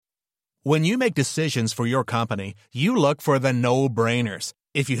When you make decisions for your company, you look for the no-brainers.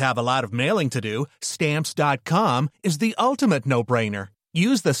 If you have a lot of mailing to do, Stamps.com is the ultimate no-brainer.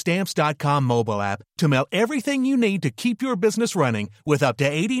 Use the Stamps.com mobile app to mail everything you need to keep your business running with up to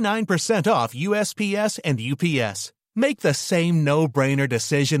 89% off USPS and UPS. Make the same no-brainer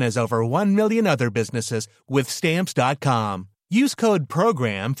decision as over 1 million other businesses with Stamps.com. Use code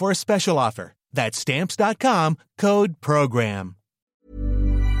PROGRAM for a special offer. That's Stamps.com, code PROGRAM.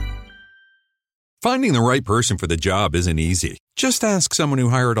 Finding the right person for the job isn't easy. Just ask someone who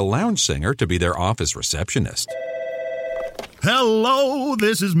hired a lounge singer to be their office receptionist. Hello,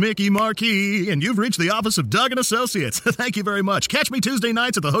 this is Mickey Marquis, and you've reached the office of Doug & Associates. Thank you very much. Catch me Tuesday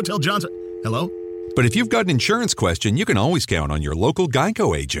nights at the Hotel Johnson. Hello? But if you've got an insurance question, you can always count on your local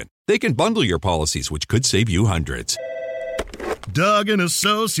Geico agent. They can bundle your policies, which could save you hundreds. Doug &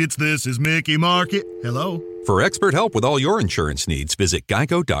 Associates, this is Mickey Marquis. Hello? For expert help with all your insurance needs, visit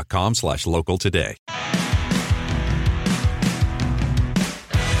geico.com/local today.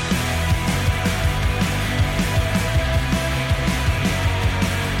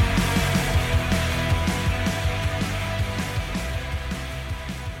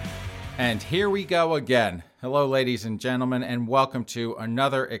 And here we go again. Hello, ladies and gentlemen, and welcome to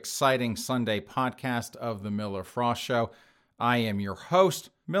another exciting Sunday podcast of The Miller Frost Show. I am your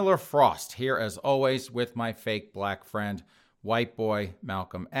host, Miller Frost, here as always with my fake black friend, White Boy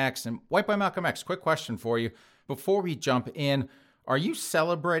Malcolm X. And White Boy Malcolm X, quick question for you. Before we jump in, are you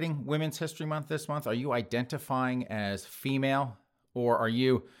celebrating Women's History Month this month? Are you identifying as female? Or are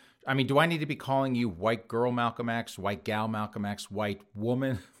you, do I need to be calling you white girl Malcolm X, white gal Malcolm X, white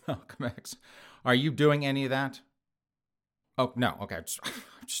woman Malcolm X? Are you doing any of that? Oh, no. Okay.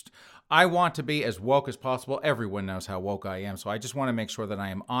 I want to be as woke as possible. Everyone knows how woke I am. So I just want to make sure that I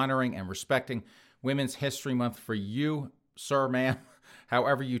am honoring and respecting Women's History Month for you, sir, ma'am,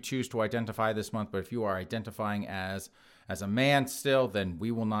 however you choose to identify this month. But if you are identifying as a man still, then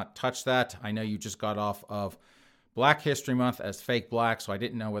we will not touch that. I know you just got off of Black History Month as fake black, so I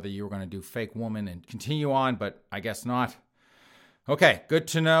didn't know whether you were going to do fake woman and continue on, but I guess not. Okay, good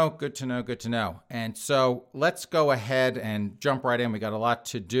to know, good to know, good to know. And so let's go ahead and jump right in. We got a lot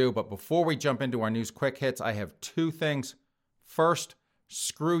to do, but before we jump into our news quick hits, I have two things. First,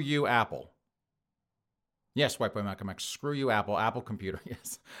 screw you, Apple. Yes, White Boy Malcolm X, screw you, Apple. Apple computer,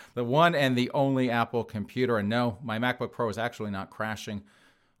 yes. The one and the only Apple computer. And no, my MacBook Pro is actually not crashing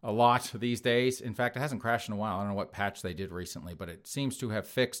a lot these days. In fact, it hasn't crashed in a while. I don't know what patch they did recently, but it seems to have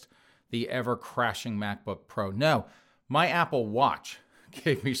fixed the ever-crashing MacBook Pro. No, my Apple Watch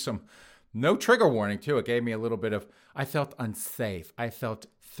gave me no trigger warning too. It gave me a little bit of, I felt unsafe. I felt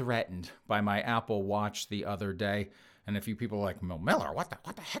threatened by my Apple Watch the other day. And a few people were like, Miller, what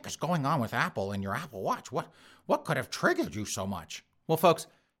the heck is going on with Apple and your Apple Watch? What could have triggered you so much? Well, folks,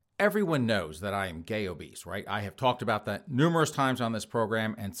 everyone knows that I am gay obese, right? I have talked about that numerous times on this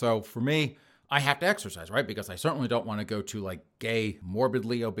program. And so for me, I have to exercise, right? Because I certainly don't want to go to like gay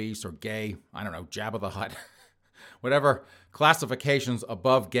morbidly obese or gay, Jabba the Hutt. Whatever classifications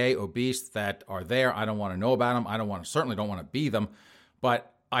above gay obese that are there, I don't want to know about them. Certainly don't want to be them,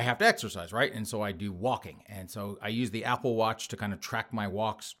 but I have to exercise, right? And so I do walking. And so I use the Apple Watch to kind of track my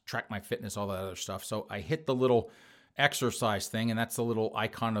walks, track my fitness, all that other stuff. So I hit the little exercise thing, and that's the little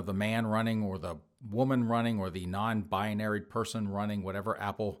icon of the man running or the woman running or the non-binary person running, whatever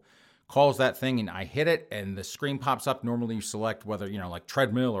Apple calls that thing. And I hit it and the screen pops up. Normally you select whether, like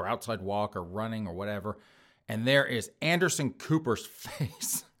treadmill or outside walk or running or whatever. And there is Anderson Cooper's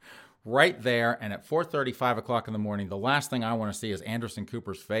face right there. And at 4:30, 5 o'clock in the morning, the last thing I want to see is Anderson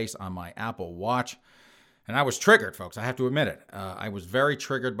Cooper's face on my Apple Watch. And I was triggered, folks. I have to admit it. I was very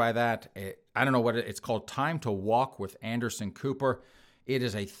triggered by that. I don't know what it's called. Time to Walk with Anderson Cooper. It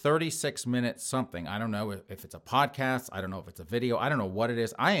is a 36-minute something. I don't know if it's a podcast. I don't know if it's a video. I don't know what it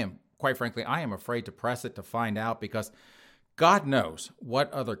is. Quite frankly, I am afraid to press it to find out because God knows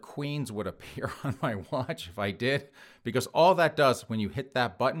what other queens would appear on my watch if I did, because all that does when you hit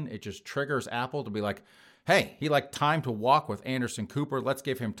that button, it just triggers Apple to be like, hey, he liked Time to Walk with Anderson Cooper. Let's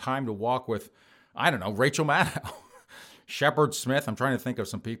give him time to walk with, Rachel Maddow, Shepard Smith. I'm trying to think of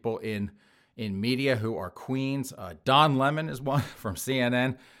some people in media who are queens. Don Lemon is one from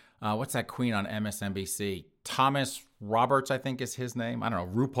CNN. What's that queen on MSNBC? Thomas Roberts, I think is his name. I don't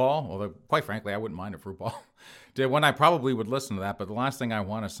know, RuPaul, although quite frankly, I wouldn't mind if RuPaul did one. I probably would listen to that, but the last thing I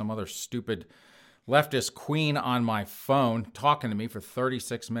want is some other stupid leftist queen on my phone talking to me for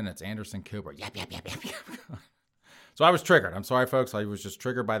 36 minutes. Anderson Cooper. Yep. So I was triggered. I'm sorry, folks. I was just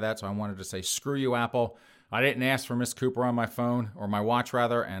triggered by that, so I wanted to say, screw you, Apple. I didn't ask for Miss Cooper on my phone, or my watch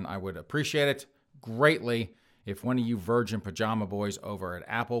rather, and I would appreciate it greatly if one of you virgin pajama boys over at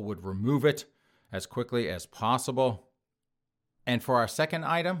Apple would remove it as quickly as possible. And for our second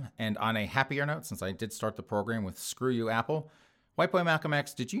item, and on a happier note, since I did start the program with Screw You Apple, White Boy Malcolm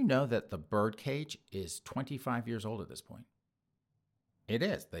X, did you know that the Birdcage is 25 years old at this point? It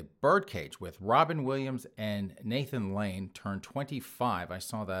is. The Birdcage with Robin Williams and Nathan Lane turned 25. I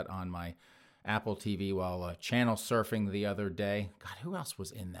saw that on my Apple TV while channel surfing the other day. God, who else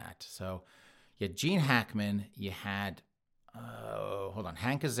was in that? So you had Gene Hackman. You had,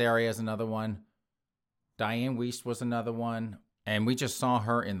 Hank Azaria is another one. Diane Wiest was another one. And we just saw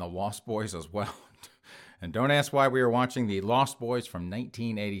her in The Lost Boys as well. And don't ask why we were watching The Lost Boys from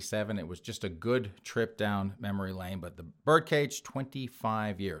 1987. It was just a good trip down memory lane. But The Birdcage,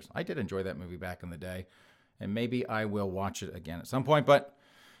 25 years. I did enjoy that movie back in the day. And maybe I will watch it again at some point. But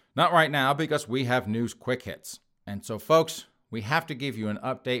not right now, because we have news quick hits. And so, folks, we have to give you an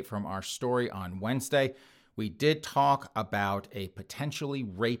update from our story on Wednesday. We did talk about a potentially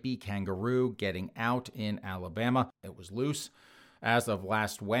rapey kangaroo getting out in Alabama. It was loose as of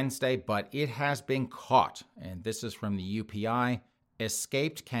last Wednesday, but it has been caught. And this is from the UPI.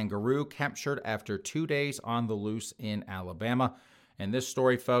 Escaped kangaroo captured after 2 days on the loose in Alabama. And this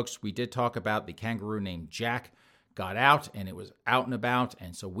story, folks, we did talk about the kangaroo named Jack got out, and it was out and about.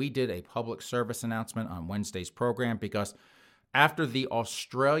 And so we did a public service announcement on Wednesday's program, because after the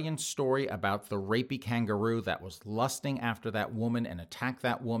Australian story about the rapey kangaroo that was lusting after that woman and attacked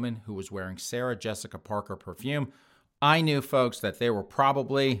that woman who was wearing Sarah Jessica Parker perfume, I knew, folks, that there were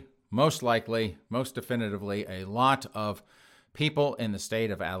probably, most likely, most definitively, a lot of people in the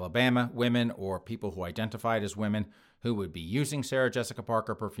state of Alabama, women or people who identified as women, who would be using Sarah Jessica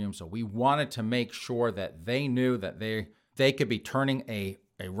Parker perfume. So we wanted to make sure that they knew that they could be turning a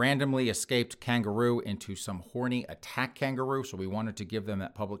randomly escaped kangaroo into some horny attack kangaroo. So we wanted to give them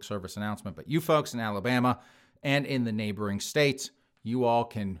that public service announcement. But you folks in Alabama and in the neighboring states, you all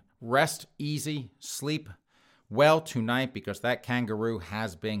can rest easy, sleep well tonight, because that kangaroo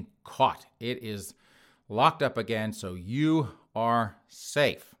has been caught. It is locked up again, so you are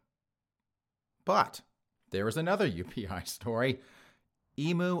safe. But there is another UPI story.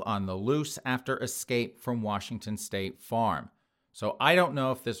 Emu on the loose after escape from Washington State farm. So I don't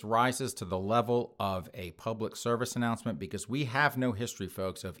know if this rises to the level of a public service announcement, because we have no history,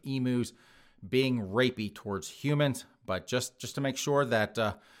 folks, of emus being rapey towards humans. But just to make sure that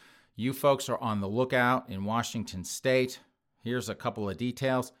you folks are on the lookout in Washington State, here's a couple of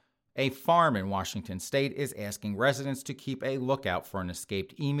details. A farm in Washington State is asking residents to keep a lookout for an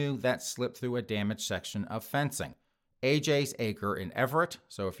escaped emu that slipped through a damaged section of fencing. AJ's Acre in Everett,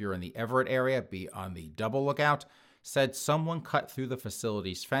 so if you're in the Everett area, be on the double lookout, said someone cut through the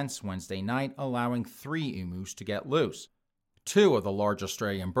facility's fence Wednesday night, allowing 3 emus to get loose. 2 of the large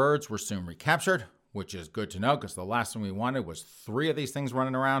Australian birds were soon recaptured, which is good to know, because the last thing we wanted was 3 of these things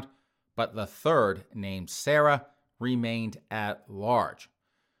running around. But the third, named Sarah, remained at large.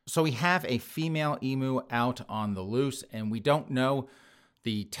 So we have a female emu out on the loose, and we don't know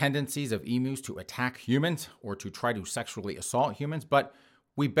the tendencies of emus to attack humans or to try to sexually assault humans, but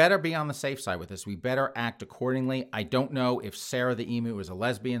we better be on the safe side with this. We better act accordingly. I don't know if Sarah the emu is a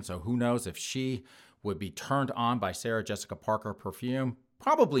lesbian, so who knows if she would be turned on by Sarah Jessica Parker perfume.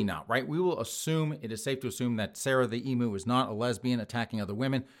 Probably not, right? We will assume, it is safe to assume that Sarah the emu is not a lesbian attacking other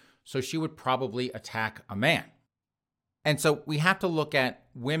women, so she would probably attack a man. And so we have to look at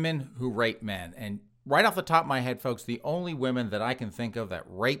women who rape men. And right off the top of my head, folks, the only women that I can think of that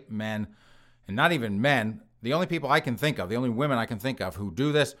rape men, and not even men, the only people I can think of, the only women I can think of who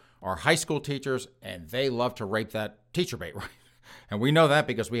do this are high school teachers, and they love to rape that teacher bait, right? And we know that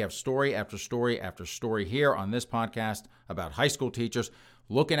because we have story after story after story here on this podcast about high school teachers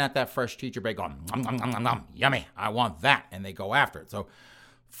looking at that fresh teacher bait going, nom, nom, nom, nom, nom, yummy, I want that, and they go after it. So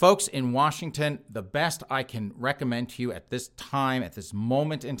folks in Washington, the best I can recommend to you at this time, at this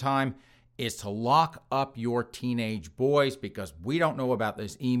moment in time, is to lock up your teenage boys, because we don't know about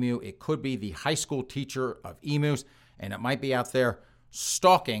this emu. It could be the high school teacher of emus, and it might be out there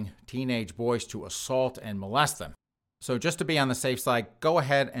stalking teenage boys to assault and molest them. So just to be on the safe side, go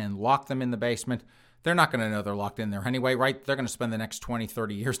ahead and lock them in the basement. They're not going to know they're locked in there anyway, right? They're going to spend the next 20,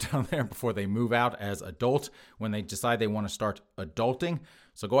 30 years down there before they move out as adults when they decide they want to start adulting.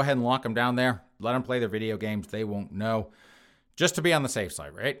 So go ahead and lock them down there. Let them play their video games. They won't know. Just to be on the safe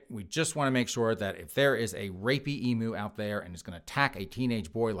side, right? We just want to make sure that if there is a rapey emu out there and is going to attack a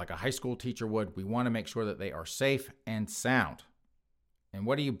teenage boy like a high school teacher would, we want to make sure that they are safe and sound. And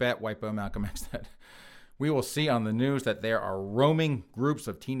what do you bet, White Boy Malcolm X, that we will see on the news that there are roaming groups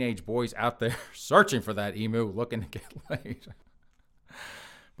of teenage boys out there searching for that emu, looking to get laid?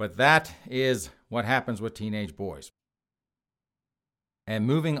 But that is what happens with teenage boys. And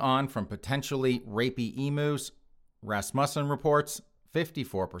moving on from potentially rapey emus, Rasmussen reports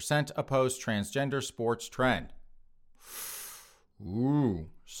 54% oppose transgender sports trend. Ooh,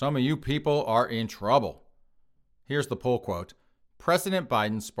 some of you people are in trouble. Here's the poll quote. President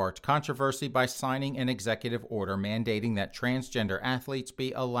Biden sparked controversy by signing an executive order mandating that transgender athletes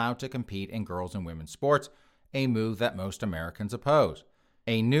be allowed to compete in girls' and women's sports, a move that most Americans oppose.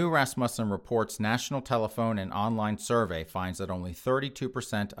 A new Rasmussen Reports national telephone and online survey finds that only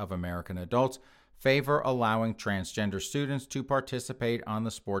 32% of American adults favor allowing transgender students to participate on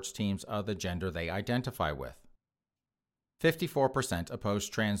the sports teams of the gender they identify with. 54% oppose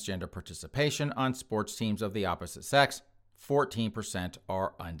transgender participation on sports teams of the opposite sex. 14%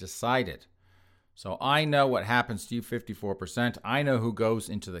 are undecided. So I know what happens to you 54%. I know who goes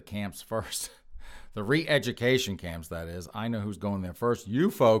into the camps first. The re-education camps, that is. I know who's going there first.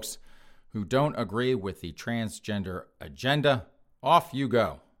 You folks who don't agree with the transgender agenda, off you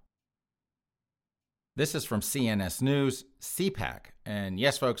go. This is from CNS News, CPAC. And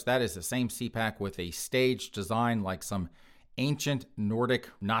yes, folks, that is the same CPAC with a stage design like some ancient Nordic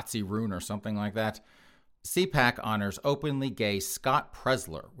Nazi rune or something like that. CPAC honors openly gay Scott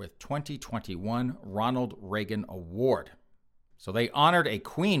Presler with 2021 Ronald Reagan Award. So they honored a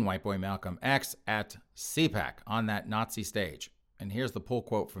queen, white boy Malcolm X, at CPAC on that Nazi stage. And here's the pull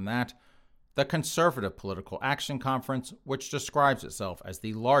quote from that. The Conservative Political Action Conference, which describes itself as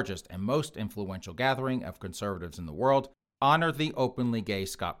the largest and most influential gathering of conservatives in the world, honored the openly gay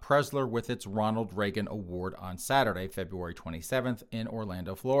Scott Presler with its Ronald Reagan Award on Saturday, February 27th in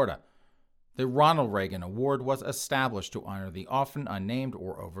Orlando, Florida. The Ronald Reagan Award was established to honor the often unnamed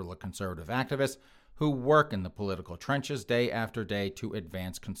or overlooked conservative activists who work in the political trenches day after day to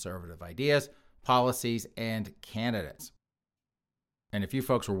advance conservative ideas, policies, and candidates. And if you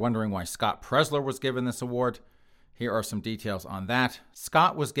folks were wondering why Scott Presler was given this award, here are some details on that.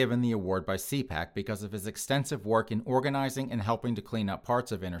 Scott was given the award by CPAC because of his extensive work in organizing and helping to clean up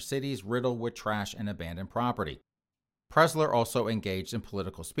parts of inner cities riddled with trash and abandoned property. Presler also engaged in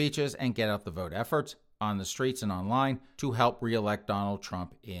political speeches and get out the vote efforts on the streets and online to help re-elect Donald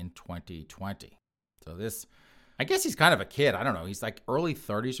Trump in 2020. So this, I guess he's kind of a kid. I don't know. He's like early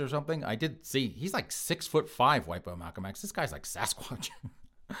 30s or something. I did see, he's like 6'5", white boy Malcolm X. This guy's like Sasquatch.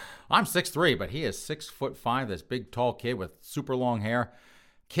 I'm 6'3", but he is 6'5", this big tall kid with super long hair.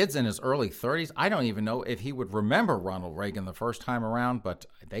 Kid's in his early 30s. I don't even know if he would remember Ronald Reagan the first time around, but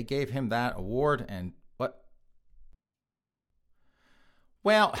they gave him that award. And what?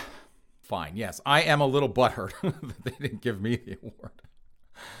 Well, fine. Yes, I am a little butthurt that they didn't give me the award.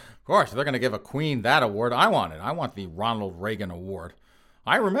 Of course, they're going to give a queen that award. I want it. I want the Ronald Reagan Award.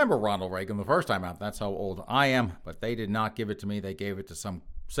 I remember Ronald Reagan the first time out. That's how old I am. But they did not give it to me. They gave it to some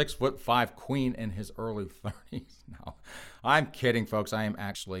 6'5" queen in his early 30s. No, I'm kidding, folks. I am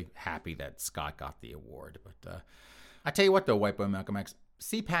actually happy that Scott got the award. But I tell you what, though, white boy Malcolm X,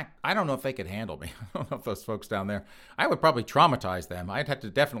 CPAC, I don't know if they could handle me. I don't know if those folks down there, I would probably traumatize them. I'd have to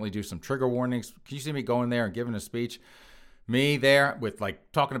definitely do some trigger warnings. Can you see me going there and giving a speech? Me there with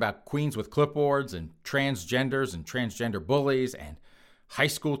like talking about queens with clipboards and transgenders and transgender bullies and high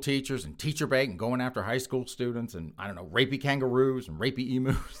school teachers and teacher bait and going after high school students and, I don't know, rapey kangaroos and rapey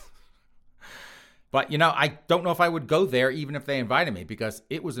emus. But, you know, I don't know if I would go there even if they invited me because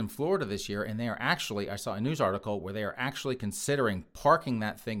it was in Florida this year and they are actually, I saw a news article where they are actually considering parking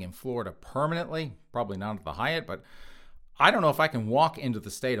that thing in Florida permanently. Probably not at the Hyatt, but I don't know if I can walk into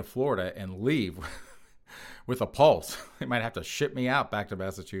the state of Florida and leave with a pulse. They might have to ship me out back to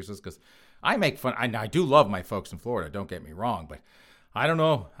Massachusetts because I make fun. I do love my folks in Florida, don't get me wrong, but I don't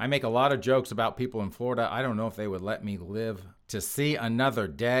know. I make a lot of jokes about people in Florida. I don't know if they would let me live to see another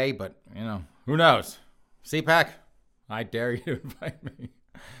day, but, you know, who knows? CPAC, I dare you to invite me.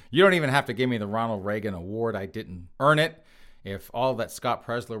 You don't even have to give me the Ronald Reagan Award. I didn't earn it. If all that Scott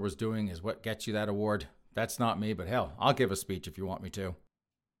Presler was doing is what gets you that award, that's not me, but hell, I'll give a speech if you want me to.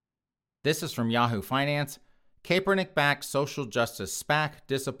 This is from Yahoo Finance. Kaepernick-backed social justice SPAC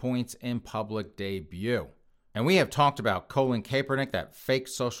disappoints in public debut. And we have talked about Colin Kaepernick, that fake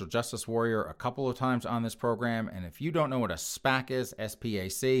social justice warrior, a couple of times on this program. And if you don't know what a SPAC is,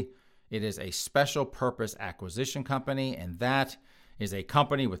 SPAC, it is a special purpose acquisition company. And that is a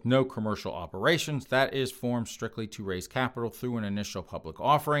company with no commercial operations that is formed strictly to raise capital through an initial public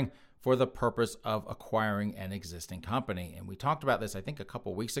offering for the purpose of acquiring an existing company. And we talked about this, I think, a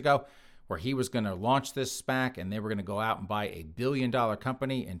couple weeks ago, where he was going to launch this SPAC and they were going to go out and buy a $1 billion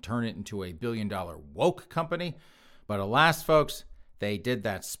company and turn it into a $1 billion woke company. But alas, folks, they did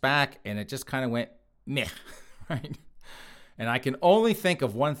that SPAC and it just kind of went meh, right? And I can only think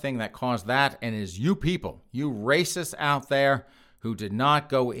of one thing that caused that, and it is you people, you racists out there who did not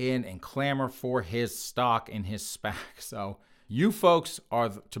go in and clamor for his stock in his SPAC. So you folks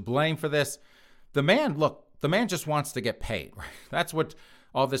are to blame for this. The man just wants to get paid, right? That's what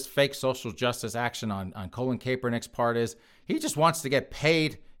all this fake social justice action on Colin Kaepernick's part is. He just wants to get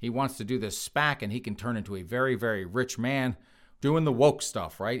paid. He wants to do this SPAC, and he can turn into a very, very rich man doing the woke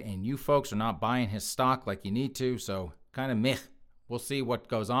stuff, right? And you folks are not buying his stock like you need to, so kind of meh. We'll see what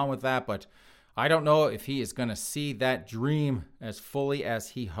goes on with that, but I don't know if he is going to see that dream as fully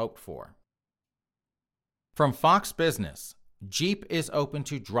as he hoped for. From Fox Business, Jeep is open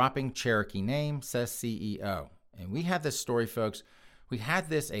to dropping Cherokee name, says CEO. And we had this story, folks. We had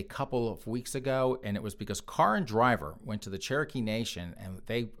this a couple of weeks ago, and it was because Car and Driver went to the Cherokee Nation, and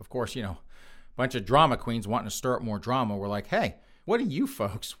they, of course, a bunch of drama queens wanting to stir up more drama, were like, hey, what do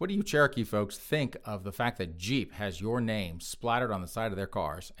you Cherokee folks think of the fact that Jeep has your name splattered on the side of their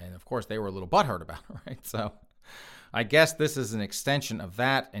cars? And of course, they were a little butthurt about it, right? So I guess this is an extension of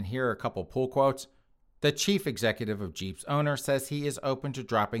that, and here are a couple pull quotes. The chief executive of Jeep's owner says he is open to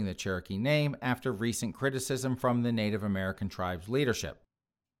dropping the Cherokee name after recent criticism from the Native American tribe's leadership.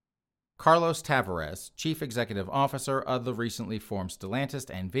 Carlos Tavares, chief executive officer of the recently formed Stellantis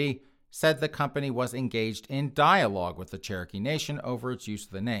NV, said the company was engaged in dialogue with the Cherokee Nation over its use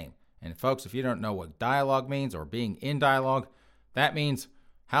of the name. And folks, if you don't know what dialogue means or being in dialogue, that means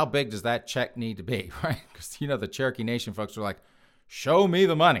how big does that check need to be, right? Because, the Cherokee Nation folks are like, show me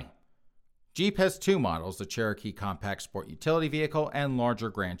the money. Jeep has two models, the Cherokee Compact Sport Utility Vehicle and larger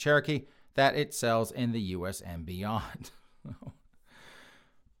Grand Cherokee, that it sells in the U.S. and beyond.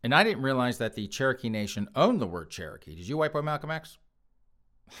 And I didn't realize that the Cherokee Nation owned the word Cherokee. Did you, White Boy Malcolm X?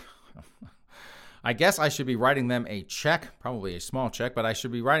 I guess I should be writing them a check, probably a small check, but I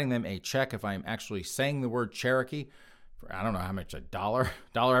should be writing them a check if I'm actually saying the word Cherokee. For, I don't know how much,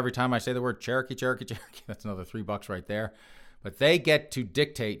 $1 every time I say the word Cherokee. That's another $3 right there. But they get to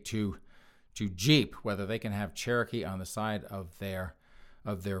dictate to Jeep whether they can have Cherokee on the side of their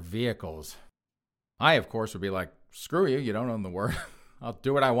vehicles. I, of course, would be like, screw you, you don't own the word. I'll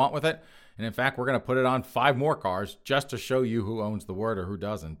do what I want with it. And in fact, we're going to put it on 5 more cars just to show you who owns the word or who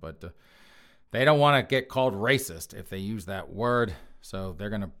doesn't. But they don't want to get called racist if they use that word. So they're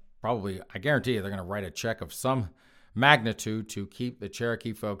going to probably, I guarantee you, they're going to write a check of some magnitude to keep the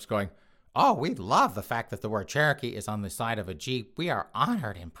Cherokee folks going, oh, we love the fact that the word Cherokee is on the side of a Jeep. We are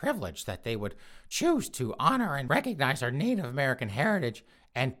honored and privileged that they would choose to honor and recognize our Native American heritage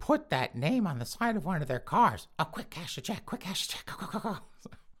and put that name on the side of one of their cars. Oh, quick, cash a check. Go.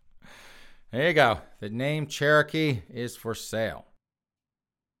 There you go. The name Cherokee is for sale.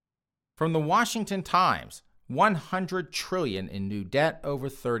 From the Washington Times, $100 trillion in new debt over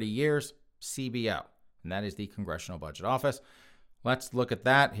 30 years, CBO. And that is the Congressional Budget Office. Let's look at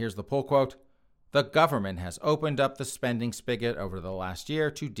that. Here's the pull quote. The government has opened up the spending spigot over the last year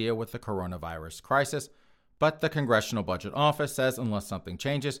to deal with the coronavirus crisis, but the Congressional Budget Office says unless something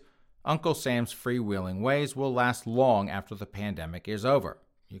changes, Uncle Sam's freewheeling ways will last long after the pandemic is over.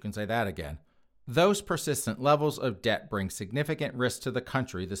 You can say that again. Those persistent levels of debt bring significant risk to the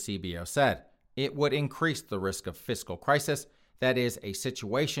country, the CBO said. It would increase the risk of fiscal crisis, that is, a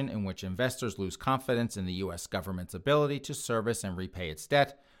situation in which investors lose confidence in the U.S. government's ability to service and repay its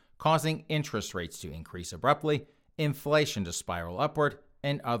debt, causing interest rates to increase abruptly, inflation to spiral upward,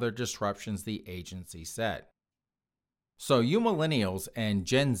 and other disruptions, the agency said. So you millennials and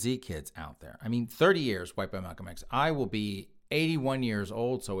Gen Z kids out there, 30 years, White Boy Malcolm X, I will be 81 years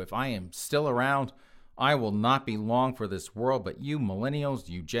old, so if I am still around, I will not be long for this world, but you millennials,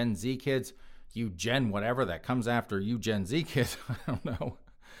 you Gen Z kids, you Gen whatever that comes after you Gen Z kids, I don't know.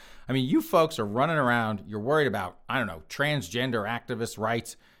 You folks are running around, you're worried about, transgender activist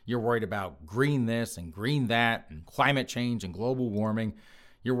rights, you're worried about green this and green that, and climate change and global warming,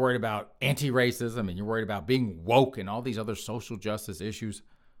 you're worried about anti-racism, and you're worried about being woke and all these other social justice issues.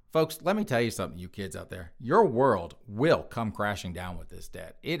 Folks, let me tell you something, you kids out there. Your world will come crashing down with this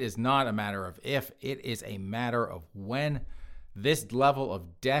debt. It is not a matter of if, it is a matter of when. This level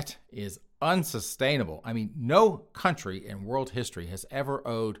of debt is unsustainable. No country in world history has ever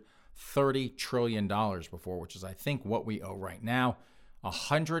owed $30 trillion before, which is, I think, what we owe right now.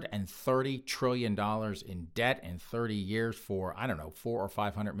 $130 trillion in debt in 30 years for, 400 or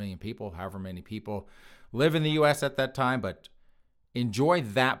 500 million people, however many people live in the U.S. at that time. But enjoy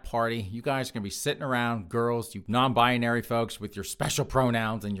that party. You guys are going to be sitting around, girls, you non-binary folks with your special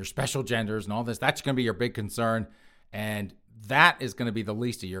pronouns and your special genders and all this. That's going to be your big concern. And that is going to be the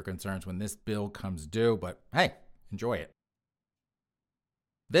least of your concerns when this bill comes due. But hey, enjoy it.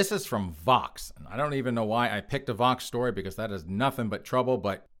 This is from Vox. And I don't even know why I picked a Vox story because that is nothing but trouble,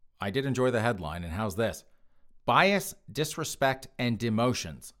 but I did enjoy the headline. And how's this? Bias, disrespect, and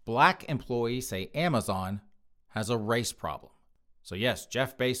demotions. Black employees say Amazon has a race problem. So yes,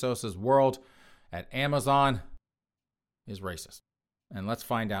 Jeff Bezos' world at Amazon is racist. And let's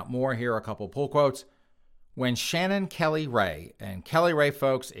find out more. Here are a couple pull quotes. When Shannon Kelly Ray, and Kelly Ray,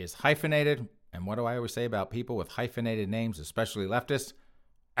 folks, is hyphenated, and what do I always say about people with hyphenated names, especially leftists?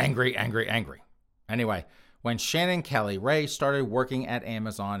 Angry, angry, angry. Anyway, when Shannon Kelly Ray started working at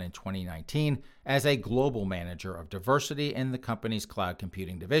Amazon in 2019 as a global manager of diversity in the company's cloud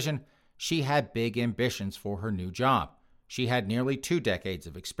computing division, she had big ambitions for her new job. She had nearly 2 decades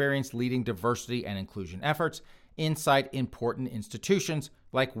of experience leading diversity and inclusion efforts inside important institutions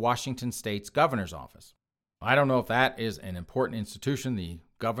like Washington State's governor's office. I don't know if that is an important institution, the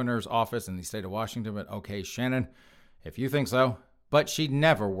governor's office in the state of Washington, but okay, Shannon, if you think so. But she'd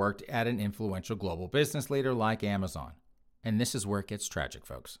never worked at an influential global business leader like Amazon. And this is where it gets tragic,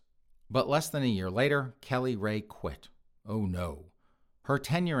 folks. But less than a year later, Kelly Ray quit. Oh no. Her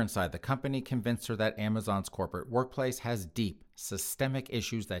tenure inside the company convinced her that Amazon's corporate workplace has deep, systemic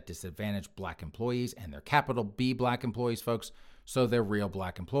issues that disadvantage Black employees and their capital B Black employees, folks, so they're real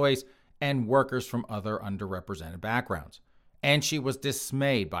Black employees, and workers from other underrepresented backgrounds. And she was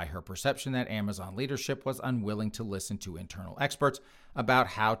dismayed by her perception that Amazon leadership was unwilling to listen to internal experts about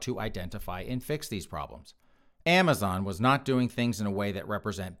how to identify and fix these problems. Amazon was not doing things in a way that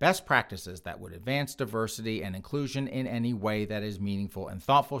represent best practices that would advance diversity and inclusion in any way that is meaningful and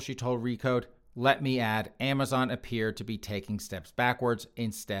thoughtful, she told Recode. Let me add, Amazon appeared to be taking steps backwards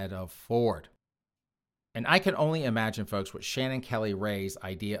instead of forward. And I can only imagine, folks, what Shannon Kelly Ray's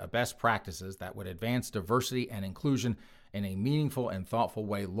idea of best practices that would advance diversity and inclusion in a meaningful and thoughtful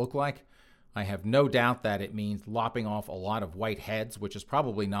way look like. I have no doubt that it means lopping off a lot of white heads, which is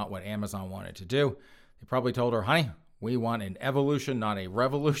probably not what Amazon wanted to do. They probably told her, honey, we want an evolution, not a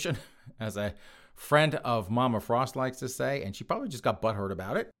revolution, as a friend of Mama Frost likes to say, and she probably just got butthurt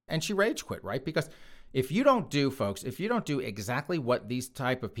about it, and she rage quit, right? Because if you don't do, folks, if you don't do exactly what these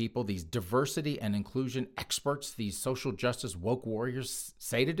type of people, these diversity and inclusion experts, these social justice woke warriors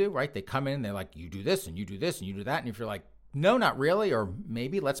say to do, right? They come in, they're like, you do this, and you do this, and you do that, and if you're like, no, not really, or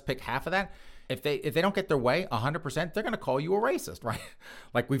maybe let's pick half of that. If they don't get their way 100%, they're going to call you a racist, right?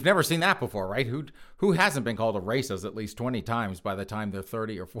 Like we've never seen that before, right? Who hasn't been called a racist at least 20 times by the time they're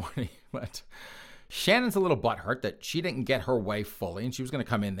 30 or 40? But Shannon's a little butthurt that she didn't get her way fully, and she was going to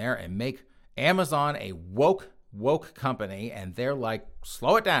come in there and make Amazon a woke company, and they're like,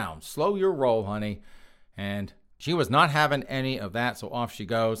 slow it down, slow your roll, honey. And she was not having any of that, so off she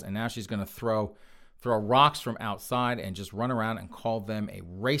goes, and now she's going to throw rocks from outside and just run around and call them a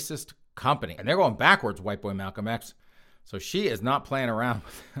racist company. And they're going backwards, white boy Malcolm X. So she is not playing around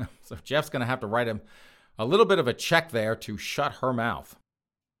with them. So Jeff's going to have to write him a little bit of a check there to shut her mouth.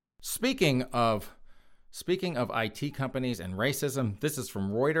 Speaking of IT companies and racism, this is from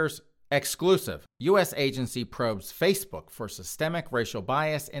Reuters. Exclusive. U.S. agency probes Facebook for systemic racial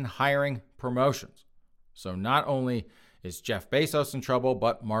bias in hiring promotions. So not only is Jeff Bezos in trouble,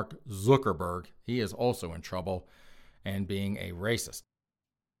 but Mark Zuckerberg, he is also in trouble and being a racist.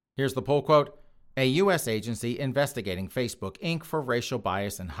 Here's the pull quote. A U.S. agency investigating Facebook Inc. for racial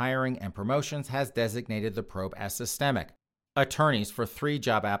bias in hiring and promotions has designated the probe as systemic. Attorneys for 3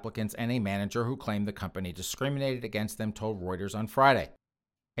 job applicants and a manager who claimed the company discriminated against them told Reuters on Friday.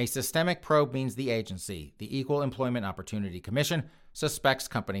 A systemic probe means the agency, the Equal Employment Opportunity Commission, suspects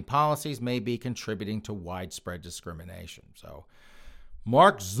company policies may be contributing to widespread discrimination. So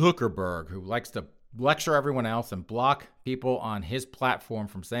Mark Zuckerberg, who likes to lecture everyone else and block people on his platform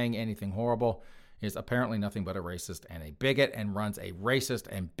from saying anything horrible, is apparently nothing but a racist and a bigot and runs a racist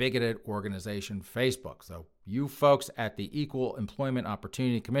and bigoted organization, Facebook. So you folks at the Equal Employment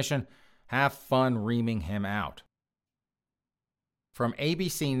Opportunity Commission, have fun reaming him out. From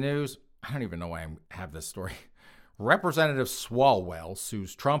ABC News, I don't even know why I have this story. Representative Swalwell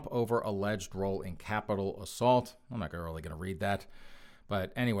sues Trump over alleged role in Capitol assault. I'm not really going to read that.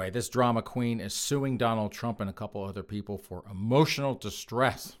 But anyway, this drama queen is suing Donald Trump and a couple other people for emotional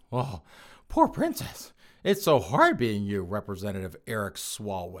distress. Oh, poor princess. It's so hard being you, Representative Eric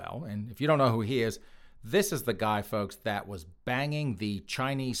Swalwell. And if you don't know who he is, this is the guy, folks, that was banging the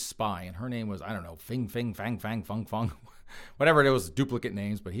Chinese spy. And her name was, I don't know, Fing, Fang, Fang, Fung, Fung. Whatever it was, duplicate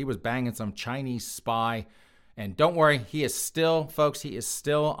names. But he was banging some Chinese spy. And don't worry, he is still, folks, he is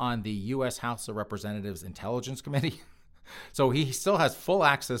still on the U.S. House of Representatives Intelligence Committee. So he still has full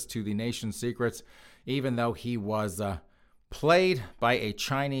access to the nation's secrets, even though he was played by a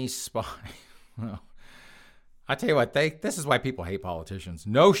Chinese spy. I tell you what, this is why people hate politicians.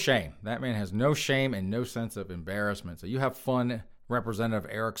 No shame. That man has no shame and no sense of embarrassment. So you have fun, Representative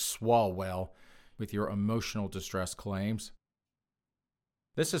Eric Swalwell, with your emotional distress claims.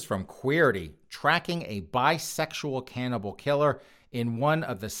 This is from Queerty, tracking a bisexual cannibal killer in one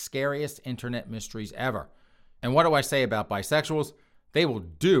of the scariest internet mysteries ever. And what do I say about bisexuals? They will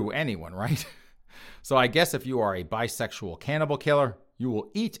do anyone, right? So I guess if you are a bisexual cannibal killer, you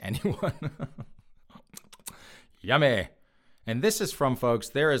will eat anyone. Yummy. And this is from, folks,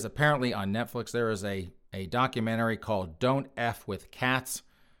 there is apparently on Netflix, there is a documentary called Don't F with Cats.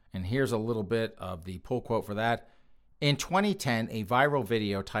 And here's a little bit of the pull quote for that. In 2010, a viral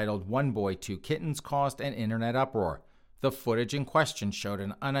video titled One Boy, Two Kittens caused an internet uproar. The footage in question showed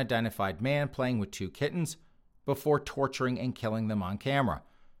an unidentified man playing with two kittens before torturing and killing them on camera.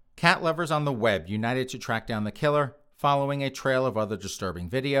 Cat lovers on the web united to track down the killer, following a trail of other disturbing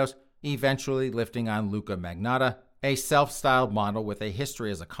videos, eventually lifting on Luca Magnotta, a self-styled model with a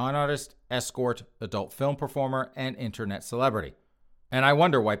history as a con artist, escort, adult film performer, and internet celebrity. And I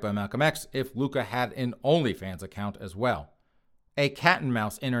wonder, White Boy Malcolm X, if Luca had an OnlyFans account as well. A cat and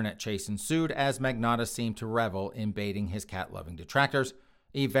mouse internet chase ensued as Magnotta seemed to revel in baiting his cat-loving detractors,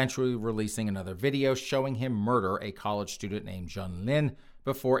 eventually releasing another video showing him murder a college student named Jun Lin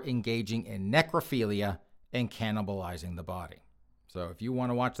before engaging in necrophilia and cannibalizing the body. So if you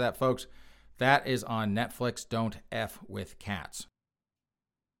want to watch that, folks, that is on Netflix. Don't F with Cats.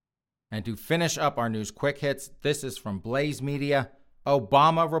 And to finish up our news quick hits, this is from Blaze Media.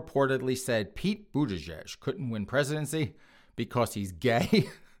 Obama reportedly said Pete Buttigieg couldn't win presidency because he's gay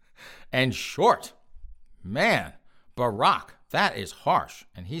and short. Man, Barack, that is harsh.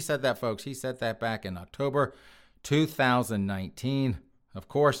 And he said that, folks, he said that back in October 2019. Of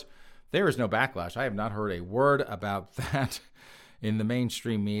course, there is no backlash. I have not heard a word about that in the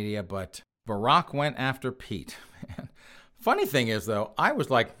mainstream media, but Barack went after Pete. Man. Funny thing is, though, I was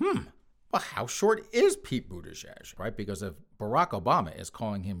like, well, how short is Pete Buttigieg, right? Because if Barack Obama is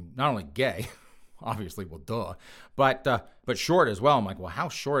calling him not only gay, obviously, well, duh, but short as well. I'm like, well, how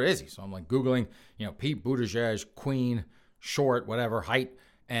short is he? So I'm like Googling, Pete Buttigieg, queen, short, whatever, height,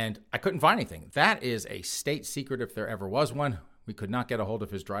 and I couldn't find anything. That is a state secret if there ever was one. We could not get a hold of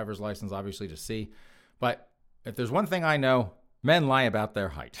his driver's license, obviously, to see. But if there's one thing I know, men lie about their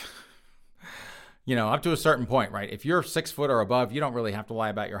height. Up to a certain point, right? If you're 6 foot or above, you don't really have to lie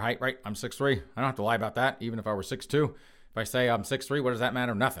about your height, right? I'm 6'3". I don't have to lie about that, even if I were 6'2". If I say I'm 6'3", what does that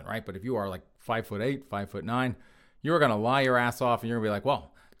matter? Nothing, right? But if you are like 5'8", 5'9", you're going to lie your ass off and you're going to be like,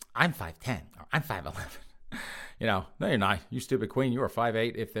 well, I'm 5'10", or I'm 5'11". No, you're not. You stupid queen. You are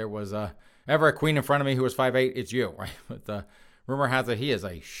 5'8". If there was ever a queen in front of me who was 5'8", it's you, right? But rumor has it he is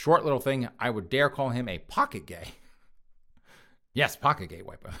a short little thing. I would dare call him a pocket gay. Yes, pocket gay,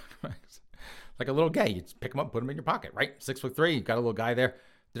 White Boy. Like a little gay. You just pick him up, put him in your pocket, right? 6'3", you got a little guy there.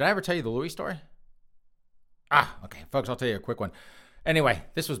 Did I ever tell you the Louis story? Okay, folks, I'll tell you a quick one. Anyway,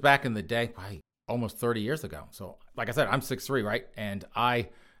 this was back in the day, probably almost 30 years ago. So, like I said, I'm 6'3", right? And I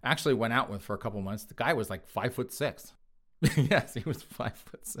actually went out with for a couple months. The guy was like 5'6". Yes, he was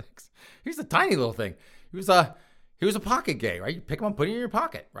 5'6". He was a tiny little thing. He was a pocket gay, right? You pick him up, put him in your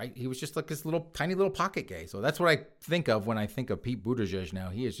pocket, right? He was just like this little tiny little pocket gay. So that's what I think of when I think of Pete Buttigieg now.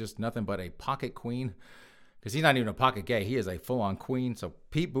 He is just nothing but a pocket queen, because he's not even a pocket gay. He is a full-on queen. So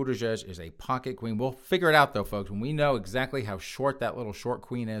Pete Buttigieg is a pocket queen. We'll figure it out, though, folks. When we know exactly how short that little short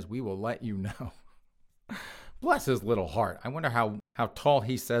queen is, we will let you know. Bless his little heart. I wonder how tall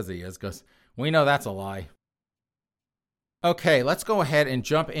he says he is, because we know that's a lie. Okay, let's go ahead and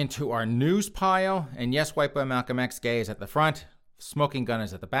jump into our news pile. And yes, White Boy Malcolm X Gay is at the front, smoking gun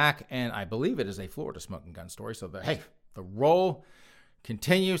is at the back, and I believe it is a Florida smoking gun story. So the roll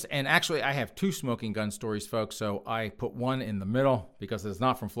continues. And actually, I have two smoking gun stories, folks. So I put one in the middle because it's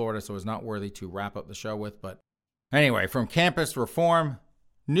not from Florida, so it's not worthy to wrap up the show with. But anyway, from campus reform,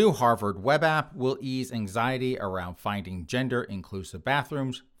 new Harvard web app will ease anxiety around finding gender-inclusive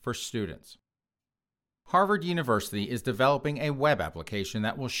bathrooms for students. Harvard University is developing a web application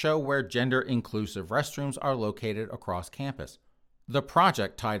that will show where gender-inclusive restrooms are located across campus. The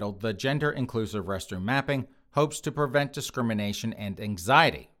project, titled the Gender Inclusive Restroom Mapping, hopes to prevent discrimination and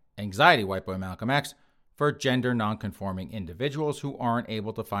anxiety, White Boy Malcolm X, for gender nonconforming individuals who aren't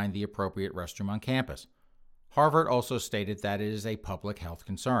able to find the appropriate restroom on campus. Harvard also stated that it is a public health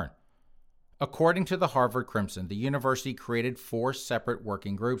concern. According to the Harvard Crimson, the university created 4 separate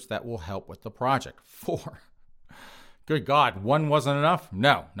working groups that will help with the project. 4. Good God, 1 wasn't enough?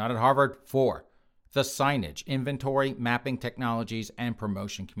 No, not at Harvard. 4. The signage, inventory, mapping technologies, and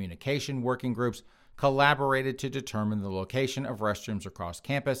promotion communication working groups collaborated to determine the location of restrooms across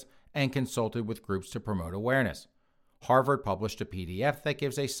campus and consulted with groups to promote awareness. Harvard published a PDF that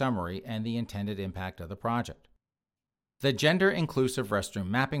gives a summary and the intended impact of the project. The Gender Inclusive Restroom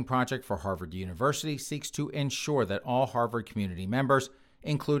Mapping Project for Harvard University seeks to ensure that all Harvard community members,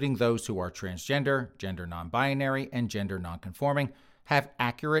 including those who are transgender, gender non-binary, and gender non-conforming, have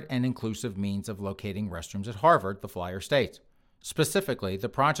accurate and inclusive means of locating restrooms at Harvard, the flyer states. Specifically, the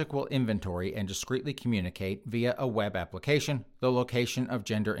project will inventory and discreetly communicate via a web application the location of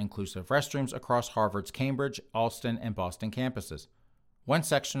gender-inclusive restrooms across Harvard's Cambridge, Allston, and Boston campuses. One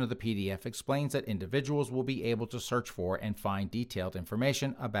section of the PDF explains that individuals will be able to search for and find detailed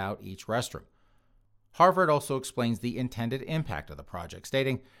information about each restroom. Harvard also explains the intended impact of the project,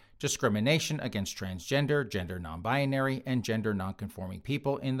 stating, discrimination against transgender, gender non-binary, and gender non-conforming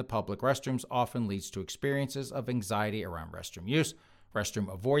people in the public restrooms often leads to experiences of anxiety around restroom use,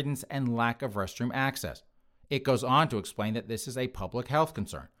 restroom avoidance, and lack of restroom access. It goes on to explain that this is a public health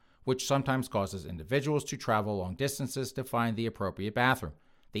concern, which sometimes causes individuals to travel long distances to find the appropriate bathroom.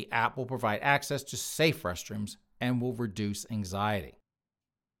 The app will provide access to safe restrooms and will reduce anxiety.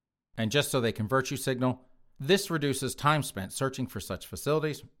 And just so they can virtue signal, this reduces time spent searching for such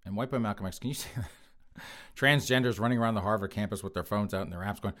facilities. And White Boy Malcolm X, can you see that? Transgenders running around the Harvard campus with their phones out and their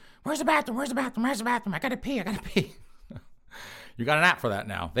apps going, where's the bathroom? Where's the bathroom? Where's the bathroom? I gotta pee. You got an app for that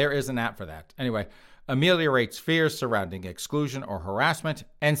now. There is an app for that. Anyway, ameliorates fears surrounding exclusion or harassment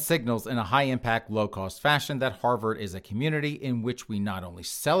and signals in a high-impact, low-cost fashion that Harvard is a community in which we not only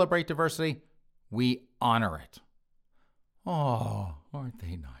celebrate diversity, we honor it. Oh, aren't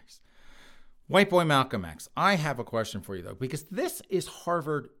they nice? White Boy Malcolm X, I have a question for you, though, because this is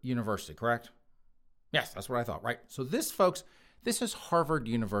Harvard University, correct? Yes, that's what I thought, right? So this, folks, this is Harvard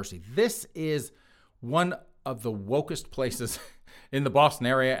University. This is one of the wokest places in the Boston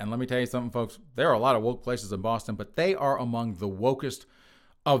area. And let me tell you something, folks, there are a lot of woke places in Boston, but they are among the wokest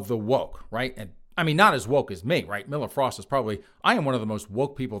of the woke, right? And I mean, not as woke as me, right? Miller Frost is probably, I am one of the most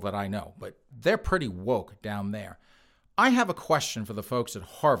woke people that I know, but they're pretty woke down there. I have a question for the folks at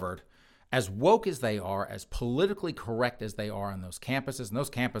Harvard. As woke as they are, as politically correct as they are on those campuses, and those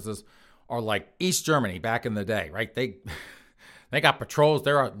campuses are like East Germany back in the day, right? They got patrols.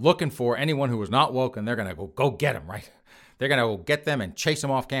 They're looking for anyone who is not woke, and they're going to go get them, right? They're going to go get them and chase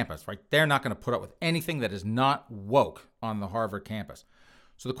them off campus, right? They're not going to put up with anything that is not woke on the Harvard campus.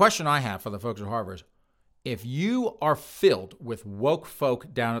 So the question I have for the folks at Harvard is, if you are filled with woke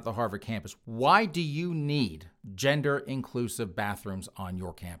folk down at the Harvard campus, why do you need gender-inclusive bathrooms on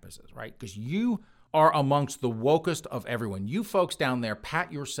your campuses, right? Because you are amongst the wokest of everyone. You folks down there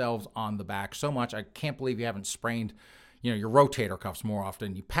pat yourselves on the back so much. I can't believe you haven't sprained, your rotator cuffs more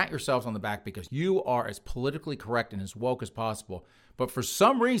often. You pat yourselves on the back because you are as politically correct and as woke as possible. But for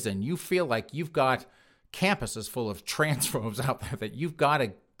some reason, you feel like you've got campuses full of transphobes out there that you've got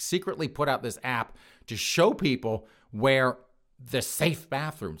to secretly put out this app to show people where the safe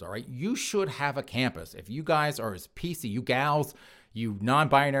bathrooms are, right? You should have a campus. If you guys are as PC, you gals, you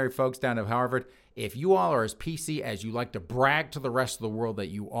non-binary folks down at Harvard, if you all are as PC as you like to brag to the rest of the world that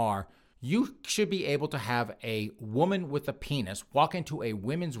you are, you should be able to have a woman with a penis walk into a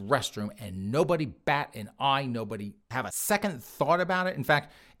women's restroom and nobody bat an eye, nobody have a second thought about it. In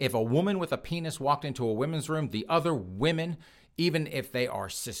fact, if a woman with a penis walked into a women's room, the other women, even if they are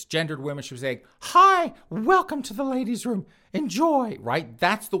cisgendered women, should say, hi, welcome to the ladies' room, enjoy, right?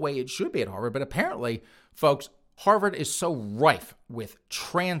 That's the way it should be at Harvard. But apparently, folks, Harvard is so rife with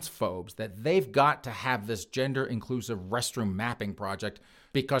transphobes that they've got to have this gender-inclusive restroom mapping project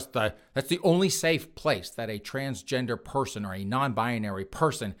because that's the only safe place that a transgender person or a non-binary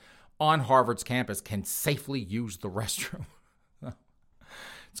person on Harvard's campus can safely use the restroom.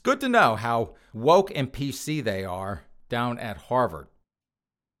 It's good to know how woke and PC they are down at Harvard.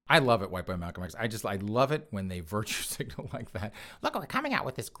 I love it, White Boy Malcolm X. I love it when they virtue signal like that. Look, we're coming out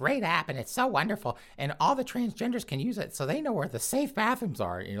with this great app, and it's so wonderful, and all the transgenders can use it, so they know where the safe bathrooms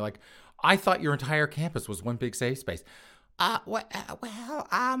are. And you're like, I thought your entire campus was one big safe space.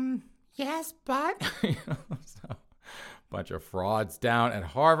 Yes, but... So, bunch of frauds down at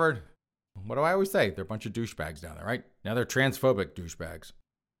Harvard. What do I always say? They're a bunch of douchebags down there, right? Now they're transphobic douchebags.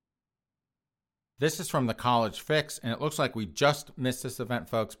 This is from the College Fix, and it looks like we just missed this event,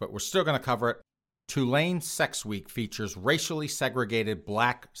 folks, but we're still going to cover it. Tulane Sex Week features racially segregated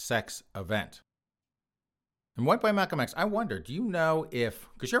black sex event. And White Boy Malcolm X, I wonder, do you know if,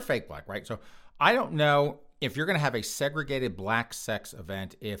 because you're fake black, right? So I don't know if you're going to have a segregated black sex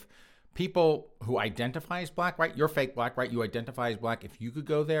event, if people who identify as black, right? You're fake black, right? You identify as black. If you could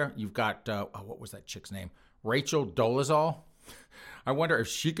go there, you've got, what was that chick's name? Rachel Dolezal. I wonder if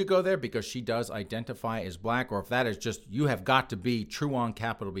she could go there because she does identify as black, or if that is just you have got to be true on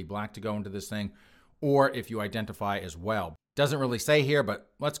capital B black to go into this thing, or if you identify as well. Doesn't really say here, but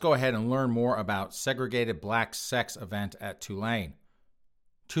let's go ahead and learn more about segregated black sex event at Tulane.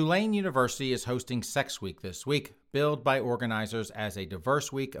 Tulane University is hosting Sex Week this week, billed by organizers as a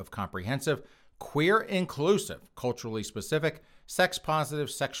diverse week of comprehensive, queer-inclusive, culturally specific, sex-positive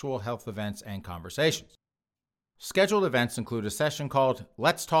sexual health events and conversations. Scheduled events include a session called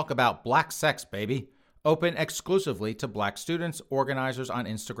Let's Talk About Black Sex, Baby, open exclusively to black students, organizers on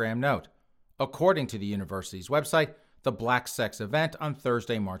Instagram note. According to the university's website, the Black Sex event on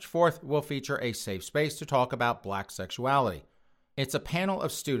Thursday, March 4th will feature a safe space to talk about black sexuality. It's a panel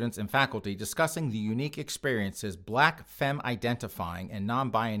of students and faculty discussing the unique experiences black, femme-identifying, and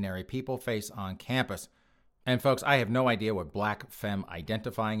non-binary people face on campus. And folks, I have no idea what black femme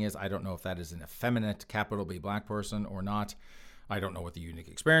identifying is. I don't know if that is an effeminate capital B black person or not. I don't know what the unique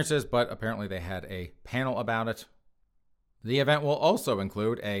experience is, but apparently they had a panel about it. The event will also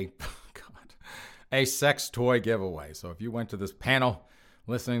include a sex toy giveaway. So if you went to this panel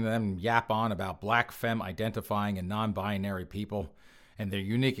listening to them yap on about black femme identifying and non-binary people and their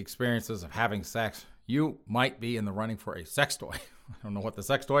unique experiences of having sex, you might be in the running for a sex toy. I don't know what the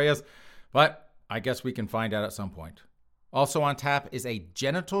sex toy is, but I guess we can find out at some point. Also on tap is a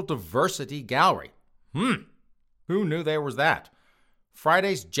genital diversity gallery. Who knew there was that?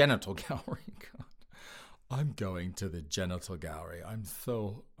 Friday's genital gallery. God, I'm going to the genital gallery. I'm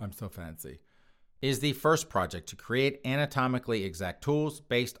so fancy. Is the first project to create anatomically exact tools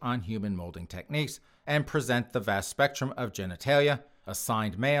based on human molding techniques and present the vast spectrum of genitalia,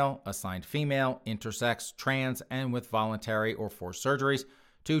 assigned male, assigned female, intersex, trans, and with voluntary or forced surgeries,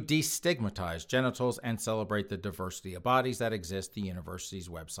 to destigmatize genitals and celebrate the diversity of bodies that exist, the university's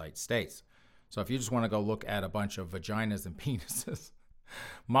website states. So if you just want to go look at a bunch of vaginas and penises,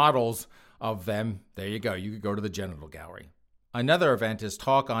 models of them, there you go. You could go to the genital gallery. Another event is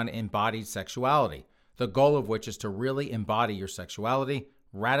Talk on Embodied Sexuality, the goal of which is to really embody your sexuality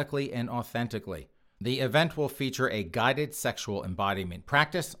radically and authentically. The event will feature a guided sexual embodiment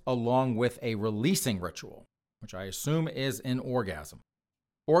practice along with a releasing ritual, which I assume is an orgasm.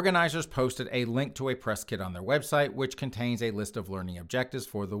 Organizers posted a link to a press kit on their website, which contains a list of learning objectives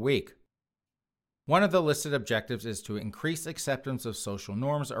for the week. One of the listed objectives is to increase acceptance of social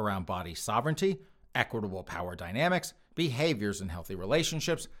norms around body sovereignty, equitable power dynamics, behaviors in healthy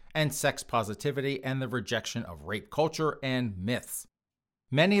relationships, and sex positivity and the rejection of rape culture and myths.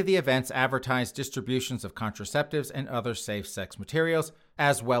 Many of the events advertise distributions of contraceptives and other safe sex materials,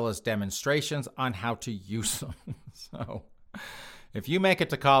 as well as demonstrations on how to use them. So, if you make it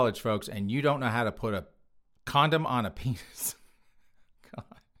to college, folks, and you don't know how to put a condom on a penis, God.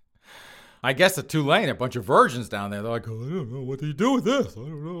 I guess at Tulane, a bunch of virgins down there, they're like, oh, I don't know, what do you do with this? I